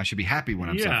 okay. I should be happy when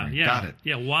I'm suffering. Yeah. Got it.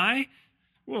 Yeah. Why?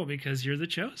 Well, because you're the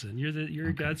chosen.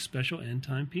 You're God's special end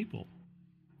time people.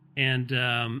 And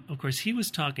of course, he was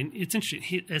talking. It's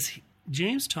interesting.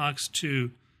 James talks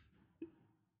to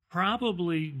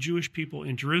probably Jewish people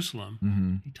in Jerusalem.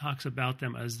 Mm-hmm. He talks about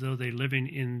them as though they're living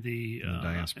in the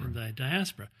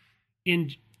diaspora.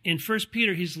 In 1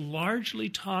 Peter, he's largely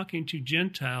talking to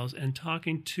Gentiles and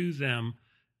talking to them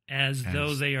as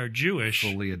though they are Jewish,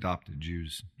 fully adopted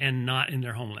Jews, and not in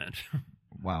their homeland.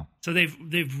 Wow! So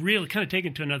they've really kind of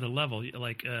taken it to another level.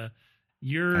 Like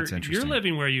you're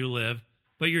living where you live,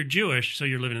 but you're Jewish, so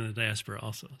you're living in the diaspora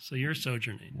also. So you're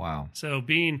sojourning. Wow! So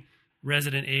being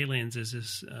resident aliens is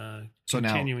this so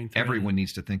continuing now everyone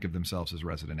needs to think of themselves as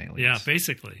resident aliens. Yeah,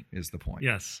 basically is the point.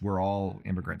 Yes, we're all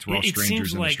immigrants. We're all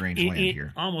strangers in a strange land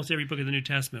here. Almost every book of the New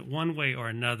Testament, one way or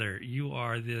another, you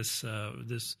are this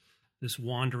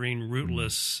wandering,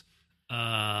 rootless,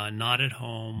 not at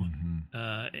home,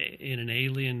 in an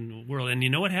alien world. And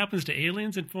you know what happens to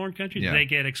aliens in foreign countries? Yeah. They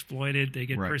get exploited. They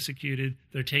get persecuted.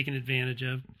 They're taken advantage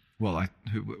of. Well,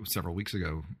 several weeks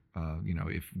ago,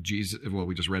 if Jesus,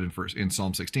 we just read in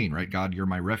Psalm 16, right? God, you're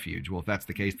my refuge. Well, if that's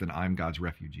the case, then I'm God's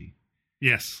refugee.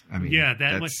 Yes. I mean,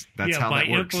 that's how by that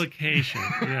works. Implication,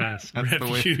 yes.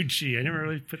 Refugee. I never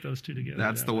really put those two together.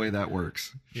 That's the way that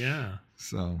works. Yeah.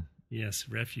 So. Yes,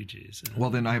 refugees. Well,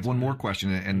 then I have one more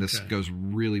question, and this goes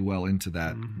really well into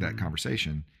that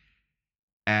conversation.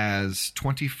 As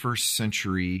 21st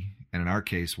century, and in our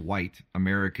case, white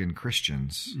American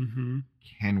Christians,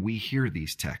 can we hear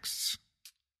these texts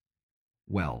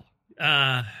well?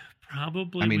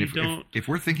 Probably. I mean, don't. If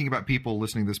we're thinking about people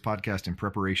listening to this podcast in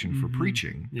preparation for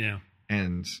preaching,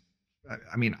 and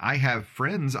I mean, I have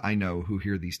friends I know who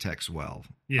hear these texts well.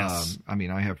 Yes. I mean,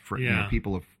 I have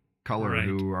people of color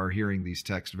who are hearing these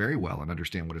texts very well and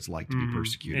understand what it's like to be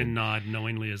persecuted and nod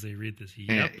knowingly as they read this.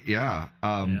 Yep.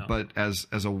 But as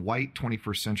a white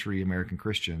 21st century American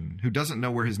Christian who doesn't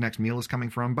know where his next meal is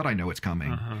coming from, but I know it's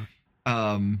coming.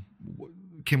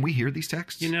 Can we hear these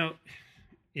texts?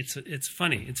 It's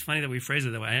funny. It's funny that we phrase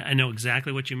it that way. I know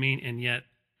exactly what you mean, and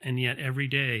yet every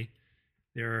day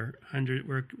there are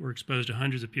we're exposed to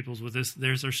hundreds of people with this.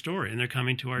 There's their story, and they're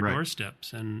coming to our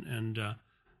doorsteps, and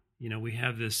we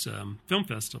have this film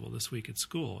festival this week at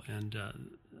school, and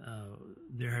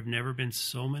there have never been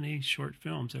so many short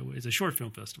films. It's a short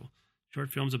film festival.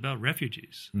 Short films about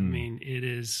refugees. I mean, it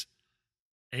is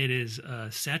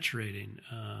saturating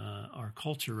our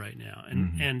culture right now,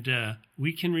 and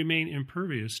we can remain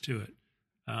impervious to it.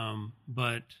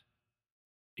 But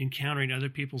encountering other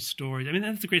people's stories, I mean,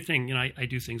 that's the great thing. I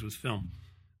do things with film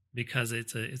because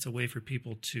it's a way for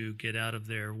people to get out of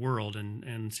their world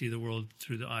and see the world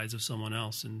through the eyes of someone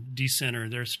else and decenter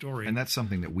their story. And that's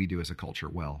something that we do as a culture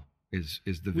well. Is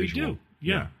the visual? We do,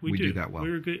 yeah, we do that well.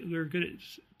 We're good at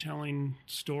telling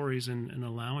stories and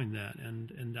allowing that,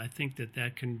 and I think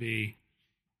that can be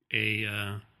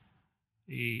a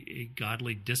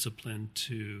godly discipline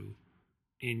to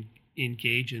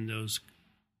engage in those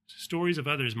stories of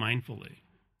others mindfully.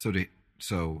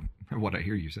 So what I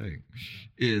hear you saying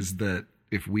is that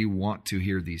if we want to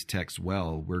hear these texts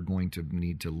well, we're going to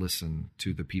need to listen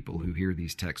to the people who hear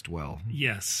these texts well.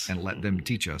 Yes. And let them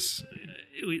teach us.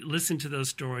 We listen to those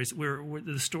stories.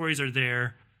 The stories are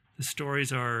there. The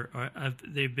stories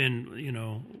they've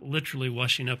been, literally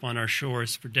washing up on our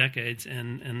shores for decades,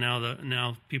 and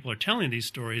now people are telling these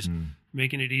stories,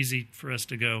 making it easy for us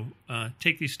to go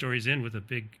take these stories in with a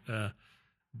big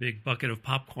bucket of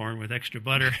popcorn with extra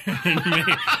butter,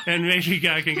 and maybe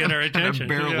God can get our attention.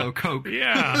 And a barrel of Coke.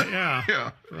 Yeah.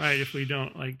 Yeah. Right. If we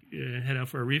don't head out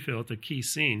for a refill at the key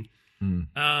scene. Boy,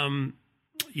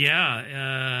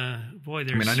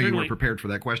 there's. I knew you weren't prepared for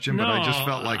that question, but I just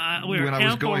felt like when I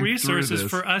was going resources through this,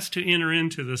 for us to enter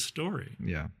into the story.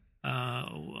 Yeah.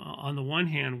 On the one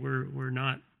hand, we're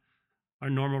not, our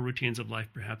normal routines of life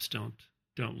perhaps don't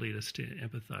lead us to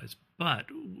empathize, but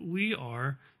we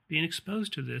are being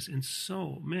exposed to this in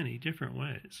so many different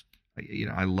ways.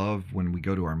 I love when we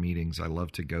go to our meetings, I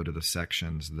love to go to the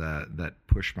sections that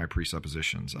push my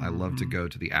presuppositions. I love to go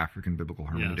to the African biblical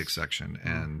hermeneutic section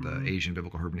and the Asian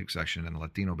biblical hermeneutic section and the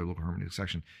Latino biblical hermeneutic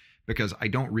section, because I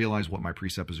don't realize what my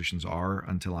presuppositions are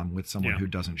until I'm with someone who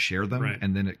doesn't share them. Right.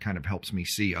 And then it kind of helps me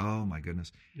see, oh my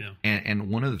goodness. Yeah. And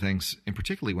one of the things, and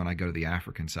particularly when I go to the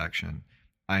African section,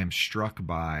 I am struck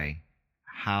by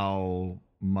how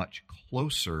much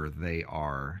closer they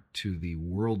are to the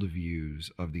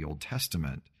worldviews of the Old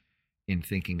Testament in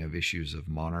thinking of issues of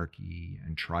monarchy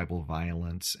and tribal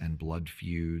violence and blood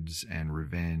feuds and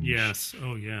revenge. Yes.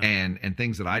 Oh, yeah. And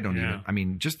things that I don't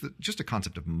even. Just a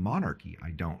concept of monarchy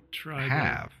I don't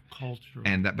have. Culture.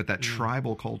 And that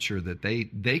tribal culture that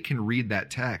they can read that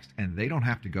text and they don't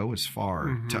have to go as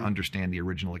far to understand the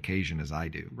original occasion as I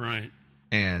do. Right.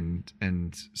 And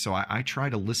so I try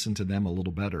to listen to them a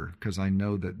little better because I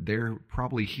know that they're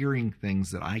probably hearing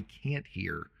things that I can't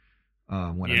hear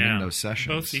when I'm in those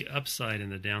sessions. Both the upside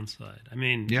and the downside.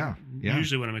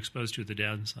 Usually what I'm exposed to is the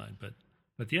downside, but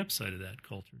the upside of that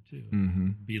culture too,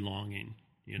 belonging,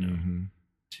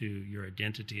 to your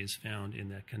identity is found in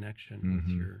that connection with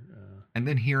your. And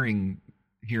then hearing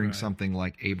something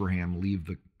like Abraham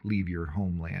leave your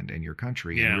homeland and your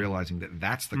country, and realizing that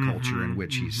that's the culture in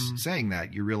which he's saying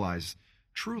that, you realize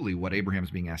truly what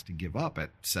Abraham's being asked to give up at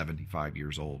 75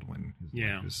 years old when his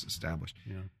life is established.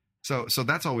 Yeah. So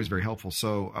that's always very helpful.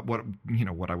 So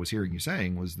what I was hearing you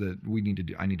saying was that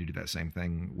I need to do that same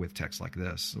thing with texts like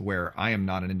this, where I am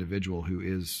not an individual who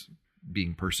is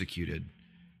being persecuted,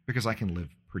 because I can live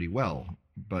pretty well,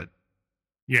 but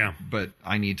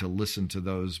I need to listen to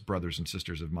those brothers and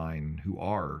sisters of mine who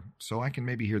are, so I can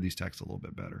maybe hear these texts a little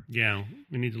bit better. Yeah,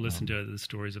 we need to listen to the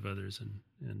stories of others,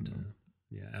 and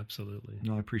absolutely.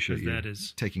 No, I appreciate you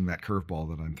taking that curveball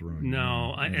that I'm throwing.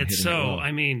 No, it's so.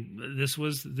 I mean, this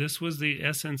was the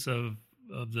essence of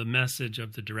the message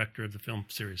of the director of the film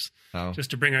series. Oh.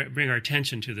 Just to bring our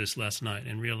attention to this last night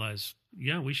and realize,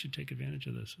 we should take advantage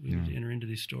of this. We need to enter into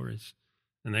these stories.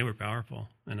 And they were powerful.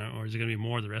 Or is it going to be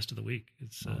more the rest of the week?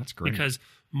 That's great. Because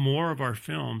more of our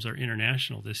films are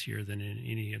international this year than in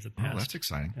any of the past. That's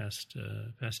exciting.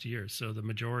 Past years. So the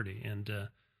majority. And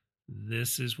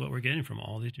this is what we're getting from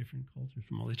all these different cultures,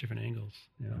 from all these different angles.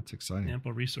 Yeah. That's exciting.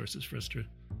 Ample resources for us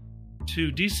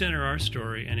to decenter our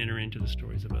story and enter into the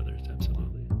stories of others.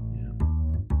 Absolutely.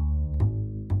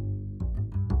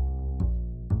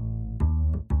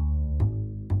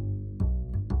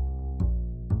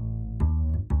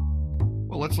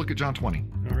 Let's look at John 20.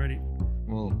 Alrighty.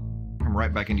 We'll come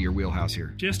right back into your wheelhouse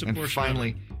here. Just a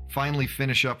portion. Finally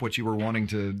finish up what you were wanting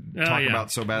to talk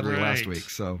about so badly last week.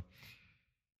 So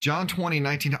John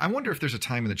 20:19. I wonder if there's a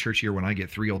time in the church year when I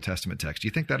get 3 Old Testament texts. Do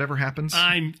you think that ever happens?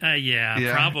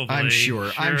 Probably. I'm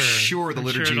sure the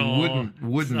liturgy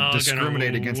wouldn't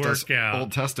discriminate against us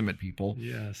Old Testament people.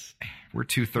 Yes. We're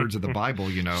 2/3 of the Bible,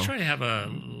 Let's try to have a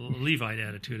Levite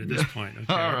attitude at this point.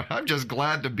 Okay? All right. I'm just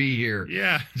glad to be here.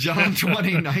 Yeah. John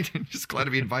 20:19. Just glad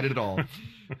to be invited at all.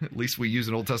 At least we use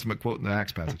an Old Testament quote in the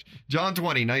Acts passage. John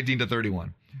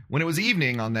 20:19-31. When it was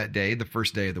evening on that day, the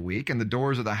first day of the week, and the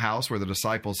doors of the house where the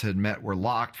disciples had met were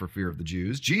locked for fear of the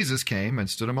Jews, Jesus came and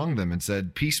stood among them and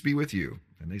said, "Peace be with you."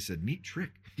 And they said, "Neat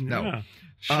trick." No.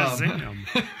 Shazam.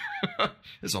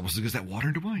 It's almost as good as that water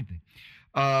into wine thing.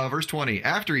 Verse 20,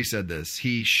 after he said this,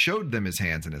 he showed them his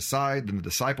hands and his side. Then the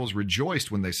disciples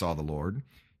rejoiced when they saw the Lord.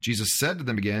 Jesus said to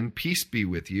them again, "Peace be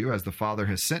with you. As the Father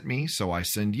has sent me, so I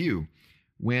send you."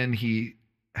 When he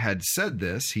had said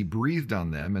this, he breathed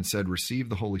on them and said, "Receive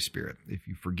the Holy Spirit. If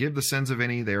you forgive the sins of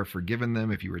any, they are forgiven them.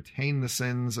 If you retain the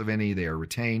sins of any, they are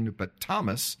retained." But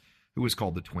Thomas, who was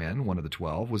called the twin, one of the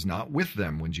 12, was not with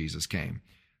them when Jesus came.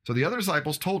 So the other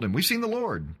disciples told him, "We've seen the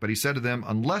Lord." But he said to them,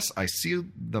 "Unless I see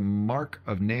the mark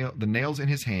of the nails in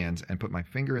his hands, and put my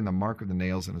finger in the mark of the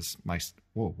nails in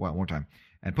one more time,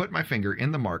 and put my finger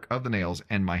in the mark of the nails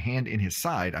and my hand in his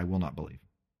side, I will not believe."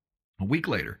 A week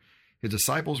later, his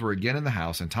disciples were again in the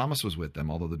house, and Thomas was with them.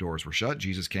 Although the doors were shut,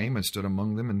 Jesus came and stood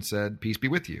among them and said, "Peace be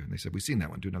with you." And they said, "We've seen that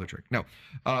one. Do another trick." No.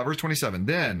 Verse 27.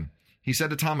 Then he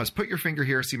said to Thomas, "Put your finger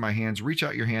here, see my hands. Reach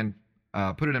out your hand,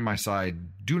 put it in my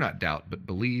side. Do not doubt, but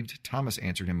believed." Thomas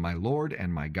answered him, "My Lord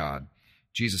and my God."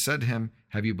 Jesus said to him,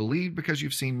 "Have you believed because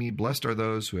you've seen me? Blessed are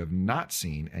those who have not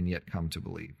seen and yet come to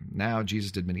believe." Now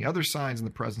Jesus did many other signs in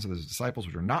the presence of his disciples,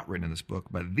 which are not written in this book,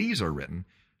 but these are written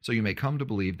so you may come to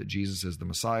believe that Jesus is the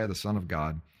Messiah, the Son of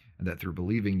God, and that through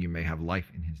believing you may have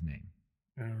life in his name.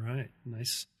 All right.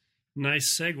 Nice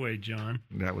segue, John.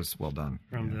 That was well done.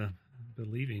 From the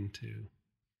believing to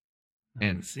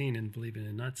and seen and believing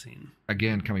and not seen.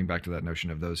 Again, coming back to that notion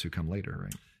of those who come later,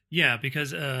 right? Yeah,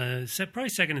 because probably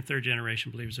second and third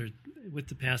generation believers are, with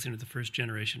the passing of the first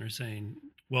generation, are saying,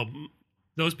 well,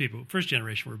 those people, first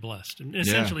generation, were blessed. And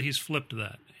essentially, he's flipped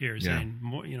that here, saying,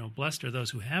 more, blessed are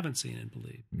those who haven't seen and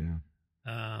believed. Yeah.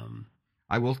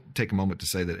 I will take a moment to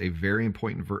say that a very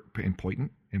important. I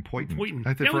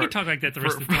think we could talk like that the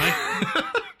rest of the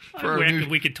time.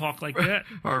 We could talk like that.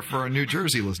 Or for our New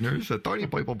Jersey listeners, 30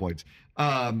 Bible points.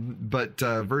 But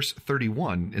verse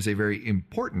 31 is a very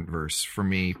important verse for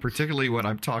me, particularly when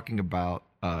I'm talking about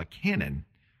canon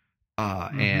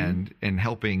and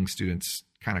helping students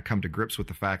kind of come to grips with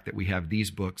the fact that we have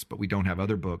these books, but we don't have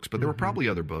other books. But there were probably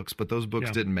other books, but those books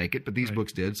didn't make it, but these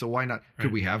books did. So why not?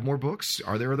 Could we have more books?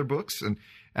 Are there other books? And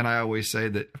I always say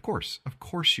that, of course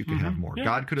you could have more. Yeah,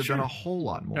 God could have done a whole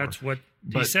lot more. That's what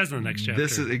he says in the next chapter.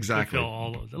 This is exactly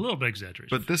a little bit exaggerated,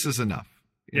 but this is enough.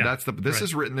 Yeah, this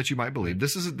is written that you might believe.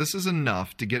 This is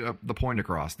enough to get the point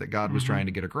across that God was trying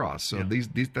to get across. So this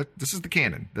is the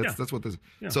canon. That's what this.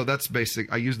 Yeah. So that's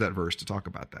basic. I use that verse to talk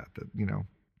about that.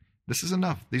 This is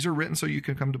enough. These are written so you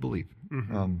can come to believe.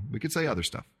 We could say other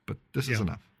stuff, but this is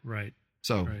enough. Right.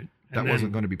 So that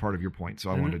wasn't going to be part of your point.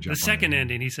 So I wanted to jump. The second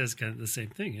ending, he says kind of the same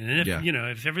thing. And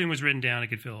if everything was written down, it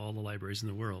could fill all the libraries in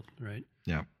the world. Right.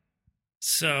 Yeah.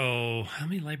 So, how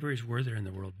many libraries were there in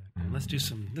the world back then? Let's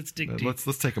dig deep.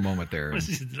 Let's take a moment there.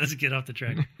 Let's get off the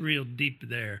track real deep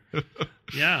there.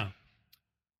 Yeah.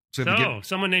 So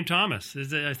someone named Thomas.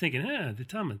 I was thinking,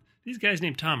 Thomas. These guys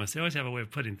named Thomas, they always have a way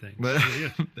of putting things.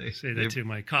 They say that to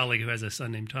my colleague who has a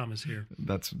son named Thomas here.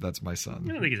 That's my son.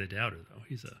 I don't think he's a doubter, though.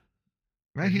 He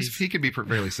can be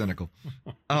fairly cynical.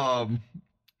 I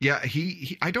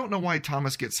don't know why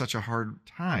Thomas gets such a hard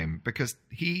time, because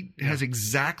he has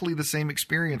exactly the same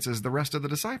experience as the rest of the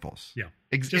disciples. Yeah,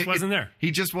 just wasn't there. He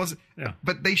just wasn't. Yeah.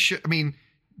 But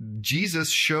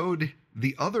Jesus showed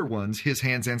the other ones his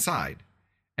hands and side.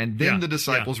 And then the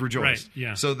disciples rejoiced. Right.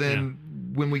 Yeah. So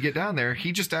then when we get down there,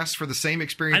 he just asks for the same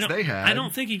experience they had. I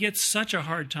don't think he gets such a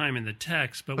hard time in the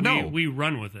text, but we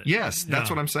run with it. Yes, that's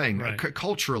what I'm saying. Right.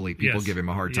 Culturally, people give him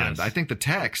a hard time. Yes. I think the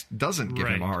text doesn't give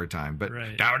him a hard time, but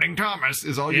Doubting Thomas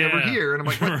is all you ever hear. And I'm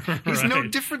like, what? He's no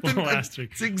different than last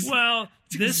week.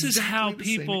 This is how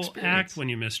people act when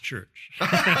you miss church.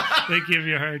 They give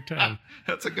you a hard time.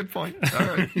 That's a good point. All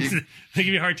right. They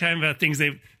give you a hard time about things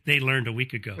they learned a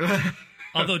week ago.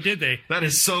 Although, did they? That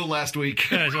is so last week.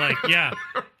 It's like,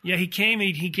 he came,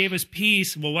 he gave us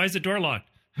peace. Well, why is the door locked?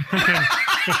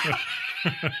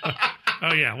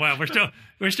 Oh yeah, well,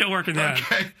 we're still working that.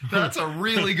 Okay, that's a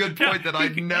really good point that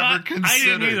I'd never considered. I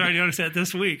didn't either. I noticed that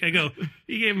this week. I go,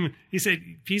 he said,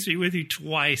 "Peace be with you"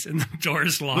 twice, and the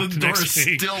door's locked. The door's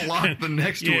still locked the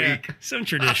next week. Some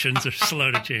traditions are slow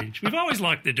to change. We've always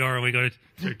locked the door when we go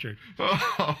to church.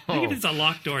 I think if it's a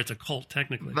locked door, it's a cult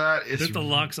technically. That is the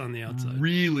locks on the outside.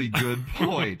 Really good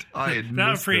point. I had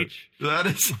that'll missed preach. It. That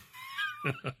is.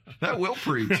 That will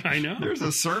preach. I know. There's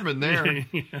a sermon there.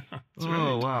 Right.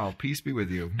 Wow. Peace be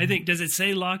with you. I think, does it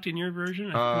say locked in your version?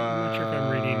 I'm not sure if I'm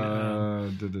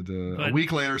reading. A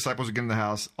week later, disciples again in the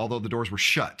house, although the doors were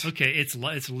shut. Okay, it's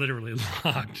literally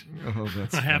locked. Oh,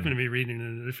 that's I happen to be reading it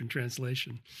in a different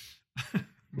translation.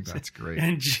 That's great.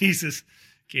 And Jesus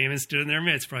came and stood in their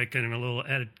midst, probably kind of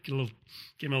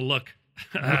give him a look.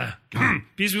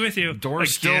 Peace be with you.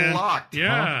 Door's still locked.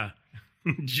 Yeah.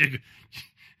 Huh?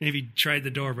 Maybe tried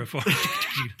the door before.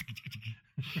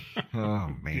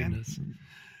 Oh, man. Goodness.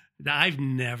 I've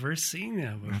never seen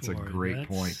that before. That's a great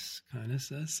point. Kind of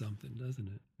says something,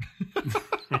 doesn't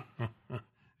it?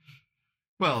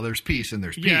 Well, there's peace and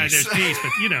there's peace. Yeah, there's peace,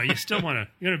 but you still want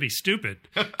to be stupid.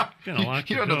 You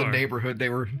don't know the neighborhood they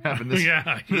were having this.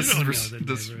 Yeah,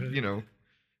 this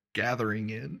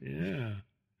gathering in. Yeah.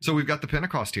 So we've got the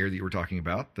Pentecost here that you were talking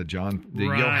about, the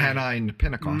Right. Johannine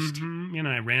Pentecost. Mm-hmm. You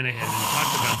know, I ran ahead and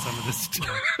talked about some of this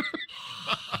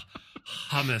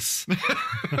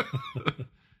hummus.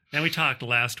 And we talked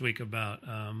last week about,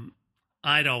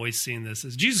 I'd always seen this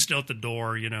as Jesus still at the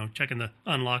door, you know,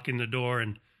 unlocking the door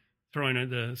and throwing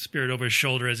the Spirit over his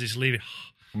shoulder as he's leaving.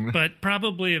 But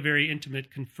probably a very intimate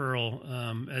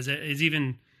conferral, as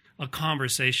even a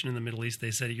conversation in the Middle East.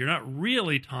 They said you're not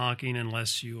really talking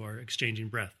unless you are exchanging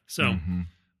breath. So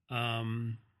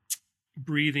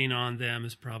breathing on them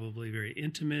is probably very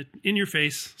intimate, in your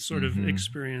face sort of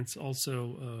experience,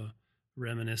 also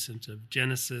reminiscent of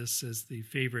Genesis as the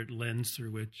favorite lens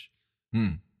through which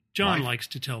John likes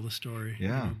to tell the story.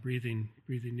 Yeah. You know, breathing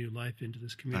new life into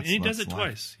this community. That's- and he does it that's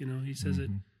twice. You know, he says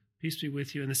it, peace be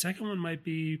with you. And the second one might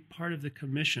be part of the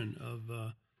commission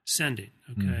of sending.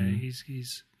 Okay.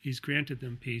 He's granted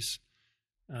them peace.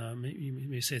 You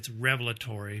may say it's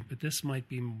revelatory, but this might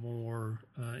be more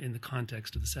in the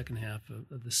context of the second half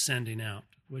of the sending out,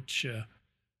 which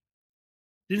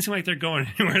didn't seem like they're going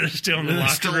anywhere. They're still in the They're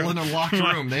locker still room. in a locked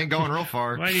room. They ain't going real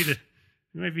far. Well,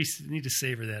 we need to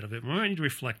savor that a bit more. I need to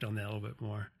reflect on that a little bit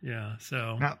more. Yeah.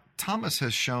 So Now, Thomas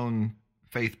has shown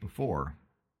faith before,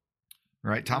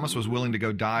 right? Thomas was willing to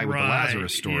go die with the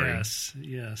Lazarus story.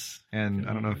 Yes. And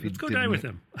I don't know if Let's go die with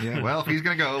him. Yeah, well, if he's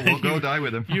going to go, we'll go die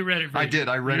with him. You read it. I did.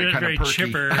 I read you it kind very of perky.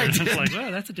 chipper. I It's did. like,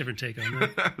 well, that's a different take on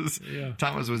that. Yeah.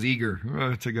 Thomas was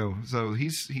eager to go. So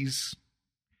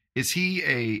is he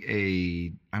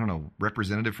a I don't know,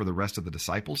 representative for the rest of the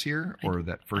disciples here, or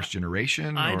that first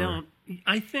generation?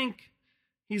 I think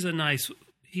he's a nice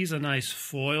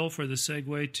foil for the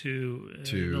segue to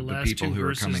the last people two who are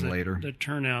verses coming later. that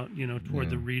turn out, you know, toward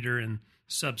the reader and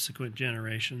subsequent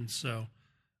generations. So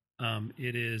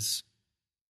it is,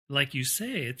 like you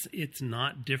say, it's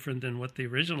not different than what the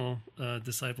original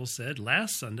disciples said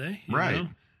last Sunday, you Right?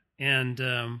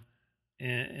 know?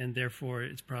 And therefore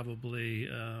it's probably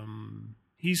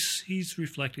he's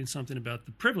reflecting something about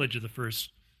the privilege of the first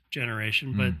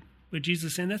generation, but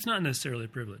Jesus is saying that's not necessarily a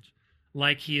privilege.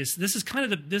 Like he is, this is kind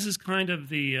of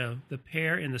the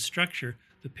pair in the structure,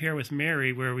 the pair with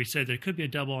Mary, where we said there could be a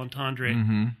double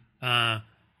entendre.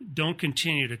 Don't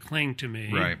continue to cling to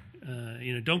me, Right.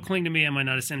 Don't cling to me. Am I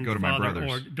not ascended Go to to the my Father?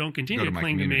 brothers. Or don't continue Go to to my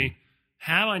cling to me. community.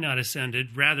 Have I not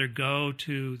ascended? Rather go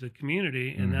to the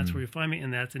community, and that's where you find me.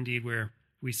 And that's indeed where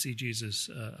we see Jesus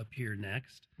appear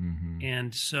next.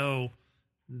 And so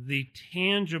the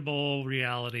tangible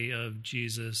reality of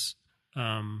Jesus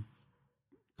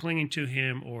clinging to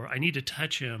him, or I need to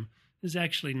touch him, is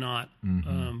actually not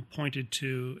pointed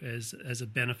to as a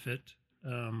benefit.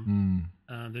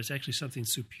 There's actually something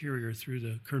superior through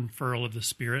the conferral of the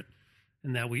Spirit,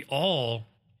 and that we all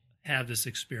have this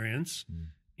experience.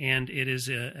 And it is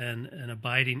an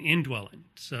abiding indwelling.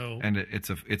 So, And it's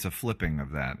a flipping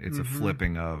of that. It's a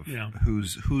flipping of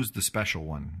who's the special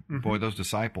one. Boy, those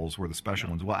disciples were the special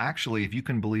ones. Well, actually, if you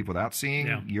can believe without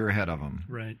seeing, you're ahead of them,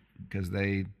 right? Because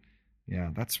that's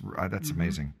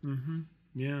amazing.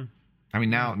 Yeah. I mean,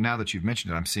 now that you've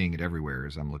mentioned it, I'm seeing it everywhere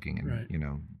as I'm looking, and you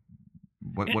know,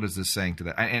 what is this saying to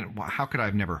that? And how could I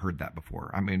have never heard that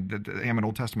before? I mean, I'm an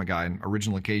Old Testament guy, and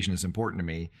original occasion is important to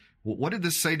me. Well, what did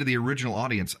this say to the original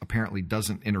audience? Apparently,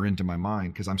 doesn't enter into my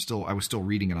mind, because I was still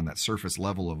reading it on that surface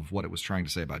level of what it was trying to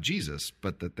say about Jesus,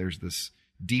 but that there's this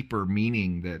deeper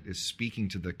meaning that is speaking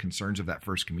to the concerns of that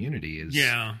first community.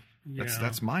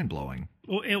 That's mind blowing.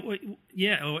 And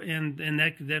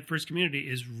that first community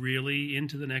is really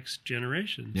into the next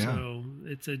generation. Yeah. So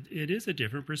it is a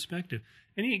different perspective.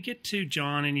 And you get to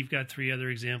John, and you've got three other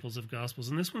examples of Gospels,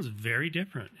 and this one's very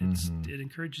different. It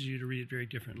encourages you to read it very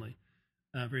differently,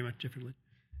 very much differently.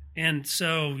 And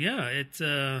so,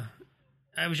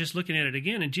 I was just looking at it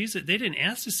again, and Jesus, they didn't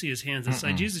ask to see his hands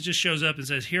inside. Jesus just shows up and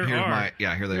says, here they are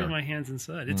my hands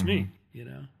inside. It's me, you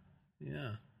know.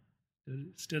 Yeah.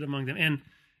 Stood among them. And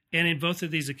in both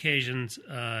of these occasions,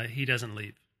 he doesn't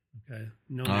leave. Okay.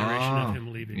 No narration of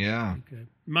him leaving. Yeah. Okay.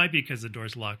 Might be because the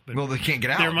door's locked, but they can't get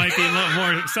out. There might be a lot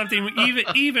more, something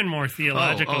even more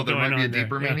theological there going on. Might be a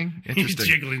deeper meaning? He's Interesting.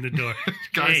 jiggling the door.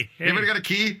 Guys, hey, anybody got a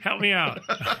key? Help me out.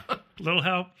 Little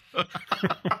help.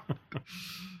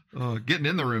 Getting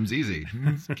in the room's easy.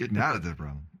 Getting out of the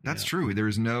problem. That's true. There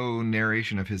is no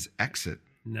narration of his exit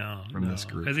from this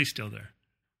group. Because he's still there.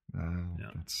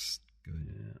 That's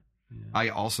good. Yeah. I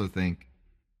also think,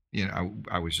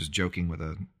 I was just joking with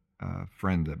a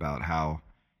friend about how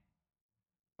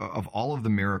of all of the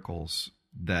miracles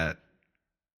that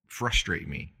frustrate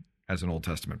me as an Old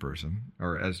Testament person,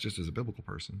 or as a biblical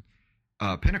person,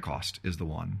 Pentecost is the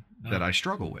one that I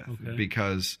struggle with,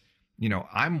 because,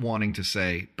 I'm wanting to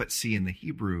say, but see, in the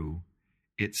Hebrew,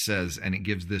 it says, and it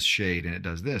gives this shade and it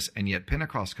does this. And yet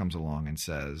Pentecost comes along and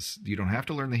says, you don't have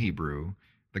to learn the Hebrew.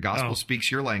 The gospel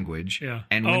speaks your language. Yeah.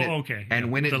 And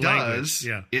when it does,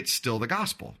 it's still the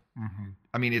gospel. Mm-hmm.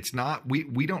 I mean, it's not,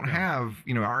 we don't have,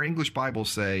 our English Bibles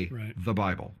say the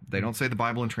Bible. They don't say the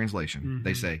Bible in translation. Mm-hmm.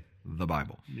 They say the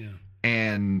Bible. Yeah.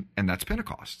 And that's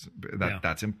Pentecost.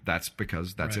 That's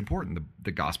because that's important.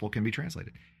 The gospel can be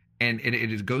translated. And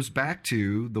it goes back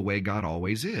to the way God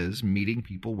always is, meeting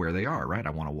people where they are, right? I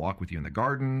want to walk with you in the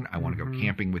garden. I want to go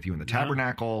camping with you in the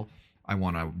tabernacle. I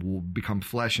want to become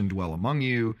flesh and dwell among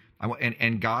you.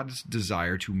 And God's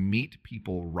desire to meet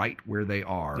people right where they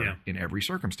are in every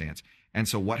circumstance. And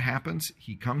so what happens?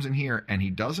 He comes in here and he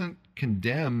doesn't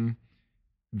condemn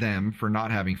them for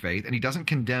not having faith, and he doesn't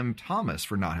condemn Thomas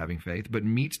for not having faith, but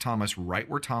meets Thomas right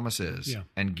where Thomas is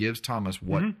and gives Thomas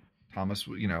what Thomas,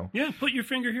 put your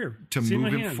finger here to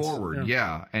move him forward.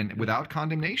 And without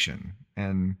condemnation.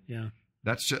 And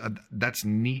that's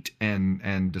neat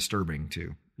and disturbing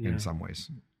too in some ways.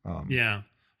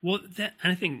 Well,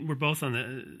 I think we're both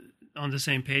on the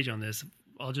same page on this.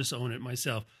 I'll just own it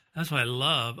myself. That's what I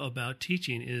love about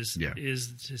teaching is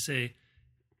to say,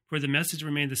 for the message to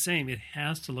remain the same, it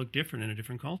has to look different in a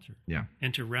different culture. Yeah.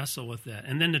 And to wrestle with that.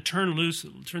 And then to turn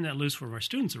that loose for our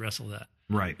students to wrestle that.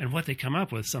 Right. And what they come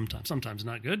up with sometimes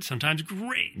not good, sometimes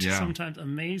great, sometimes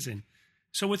amazing.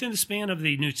 So within the span of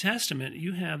the New Testament,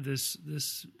 you have this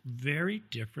very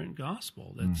different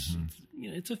gospel that's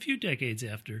it's a few decades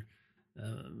after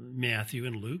Matthew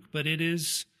and Luke, but it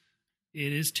is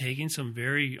taking some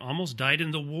very almost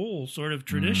dyed-in-the-wool sort of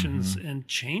traditions and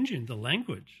changing the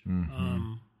language.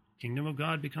 Kingdom of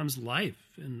God becomes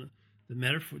life, and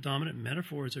the dominant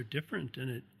metaphors are different,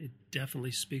 and it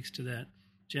definitely speaks to that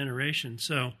generation.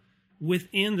 So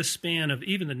within the span of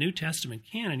even the New Testament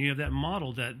canon, you have that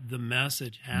model that the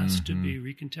message has to be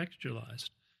recontextualized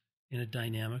in a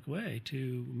dynamic way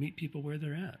to meet people where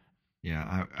they're at.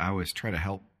 Yeah, I always try to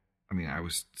help. I mean,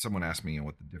 someone asked me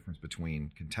what the difference between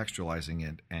contextualizing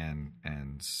it and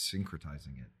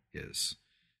syncretizing it is.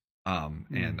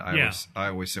 And I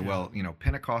always say, well,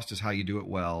 Pentecost is how you do it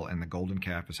well, and the golden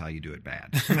calf is how you do it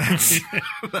bad.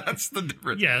 That's the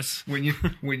difference. Yes. When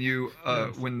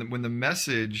the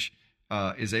message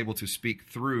is able to speak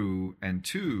through and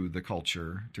to the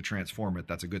culture to transform it,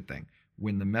 that's a good thing.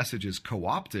 When the message is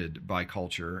co-opted by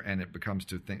culture and it becomes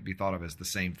to be thought of as the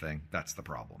same thing, that's the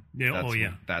problem.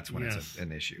 That's when it's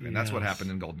an issue, and that's what happened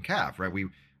in Golden Calf, right?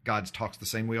 God talks the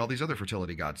same way all these other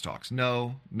fertility gods talks.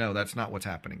 No, that's not what's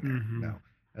happening there. No,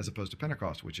 as opposed to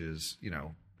Pentecost, which is,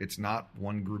 it's not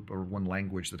one group or one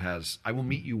language that has, I will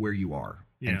meet you where you are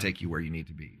and take you where you need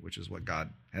to be, which is what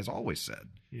God has always said.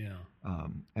 Yeah.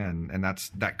 And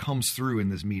that comes through in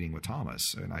this meeting with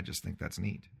Thomas, and I just think that's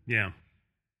neat. Yeah.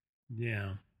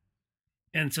 Yeah.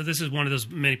 And so this is one of those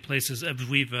many places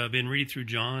we've been reading through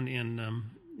John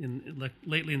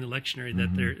lately in the lectionary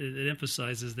that it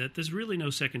emphasizes that there's really no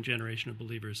second generation of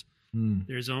believers.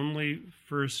 There's only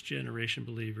first generation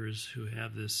believers who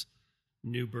have this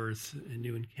new birth and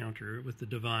new encounter with the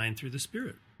divine through the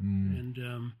Spirit.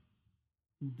 And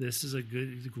this is a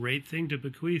great thing to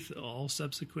bequeath all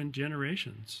subsequent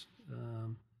generations,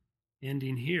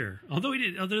 ending here. Although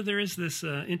there is this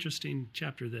interesting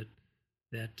chapter that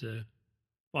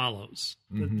follows,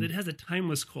 that has a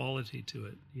timeless quality to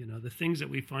it. The things that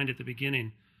we find at the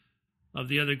beginning of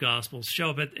the other Gospels show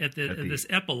up at this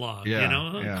epilogue,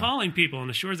 calling people on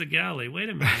the shores of Galilee. Wait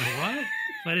a minute, what?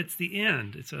 But it's the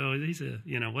end. So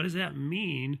what does that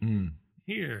mean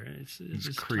here? It's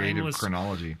creative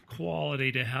chronology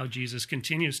quality to how Jesus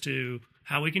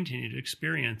how we continue to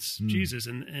experience Jesus.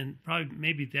 And probably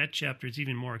maybe that chapter is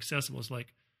even more accessible. It's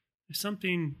like, there's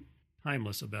something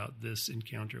timeless about this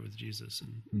encounter with Jesus,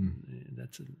 and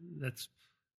that's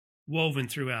woven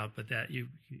throughout. But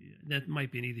that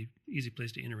might be an easy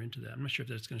place to enter into that. I'm not sure if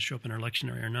that's going to show up in our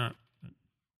lectionary or not. But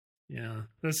yeah,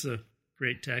 that's a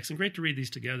great text, and great to read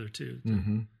these together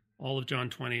too. All of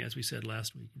John 20, as we said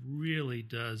last week, really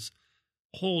does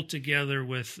hold together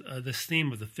with this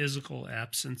theme of the physical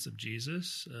absence of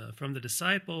Jesus from the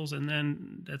disciples, and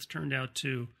then that's turned out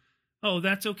to,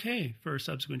 that's okay for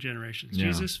subsequent generations. Yeah.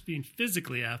 Jesus being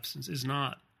physically absent is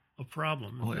not a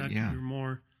problem. In fact,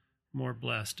 you're more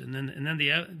blessed. And then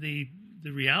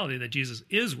the reality that Jesus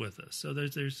is with us. So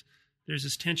there's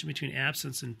this tension between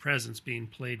absence and presence being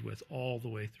played with all the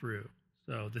way through.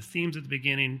 So the themes at the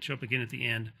beginning show up again at the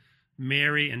end.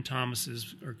 Mary and Thomas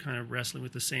are kind of wrestling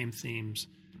with the same themes.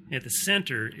 And at the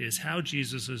center is how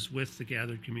Jesus is with the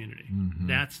gathered community.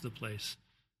 That's the place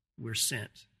we're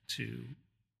sent to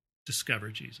discover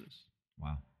Jesus.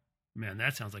 Wow. Man,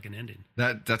 that sounds like an ending.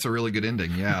 That's a really good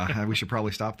ending. Yeah, we should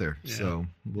probably stop there. Yeah. So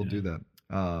we'll do that.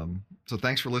 So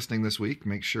thanks for listening this week.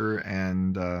 Make sure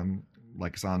and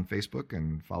like us on Facebook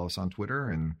and follow us on Twitter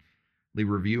and leave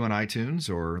a review on iTunes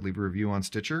or leave a review on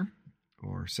Stitcher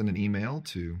or send an email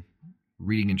to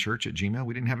readinginchurch@gmail.com.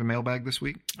 We didn't have a mailbag this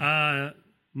week?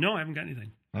 No, I haven't got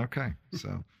anything. Okay.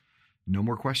 So no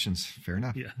more questions. Fair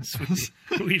enough. Yes,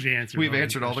 we've answered. We've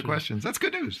answered all the questions. That's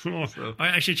good news. So.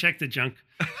 I should check the junk,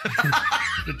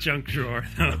 the junk drawer.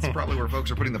 That's probably where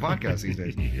folks are putting the podcast these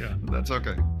days. Yeah, that's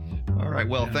okay. All right.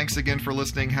 Well, thanks again for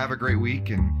listening. Have a great week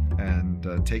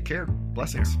and take care.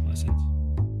 Blessings. Blessings.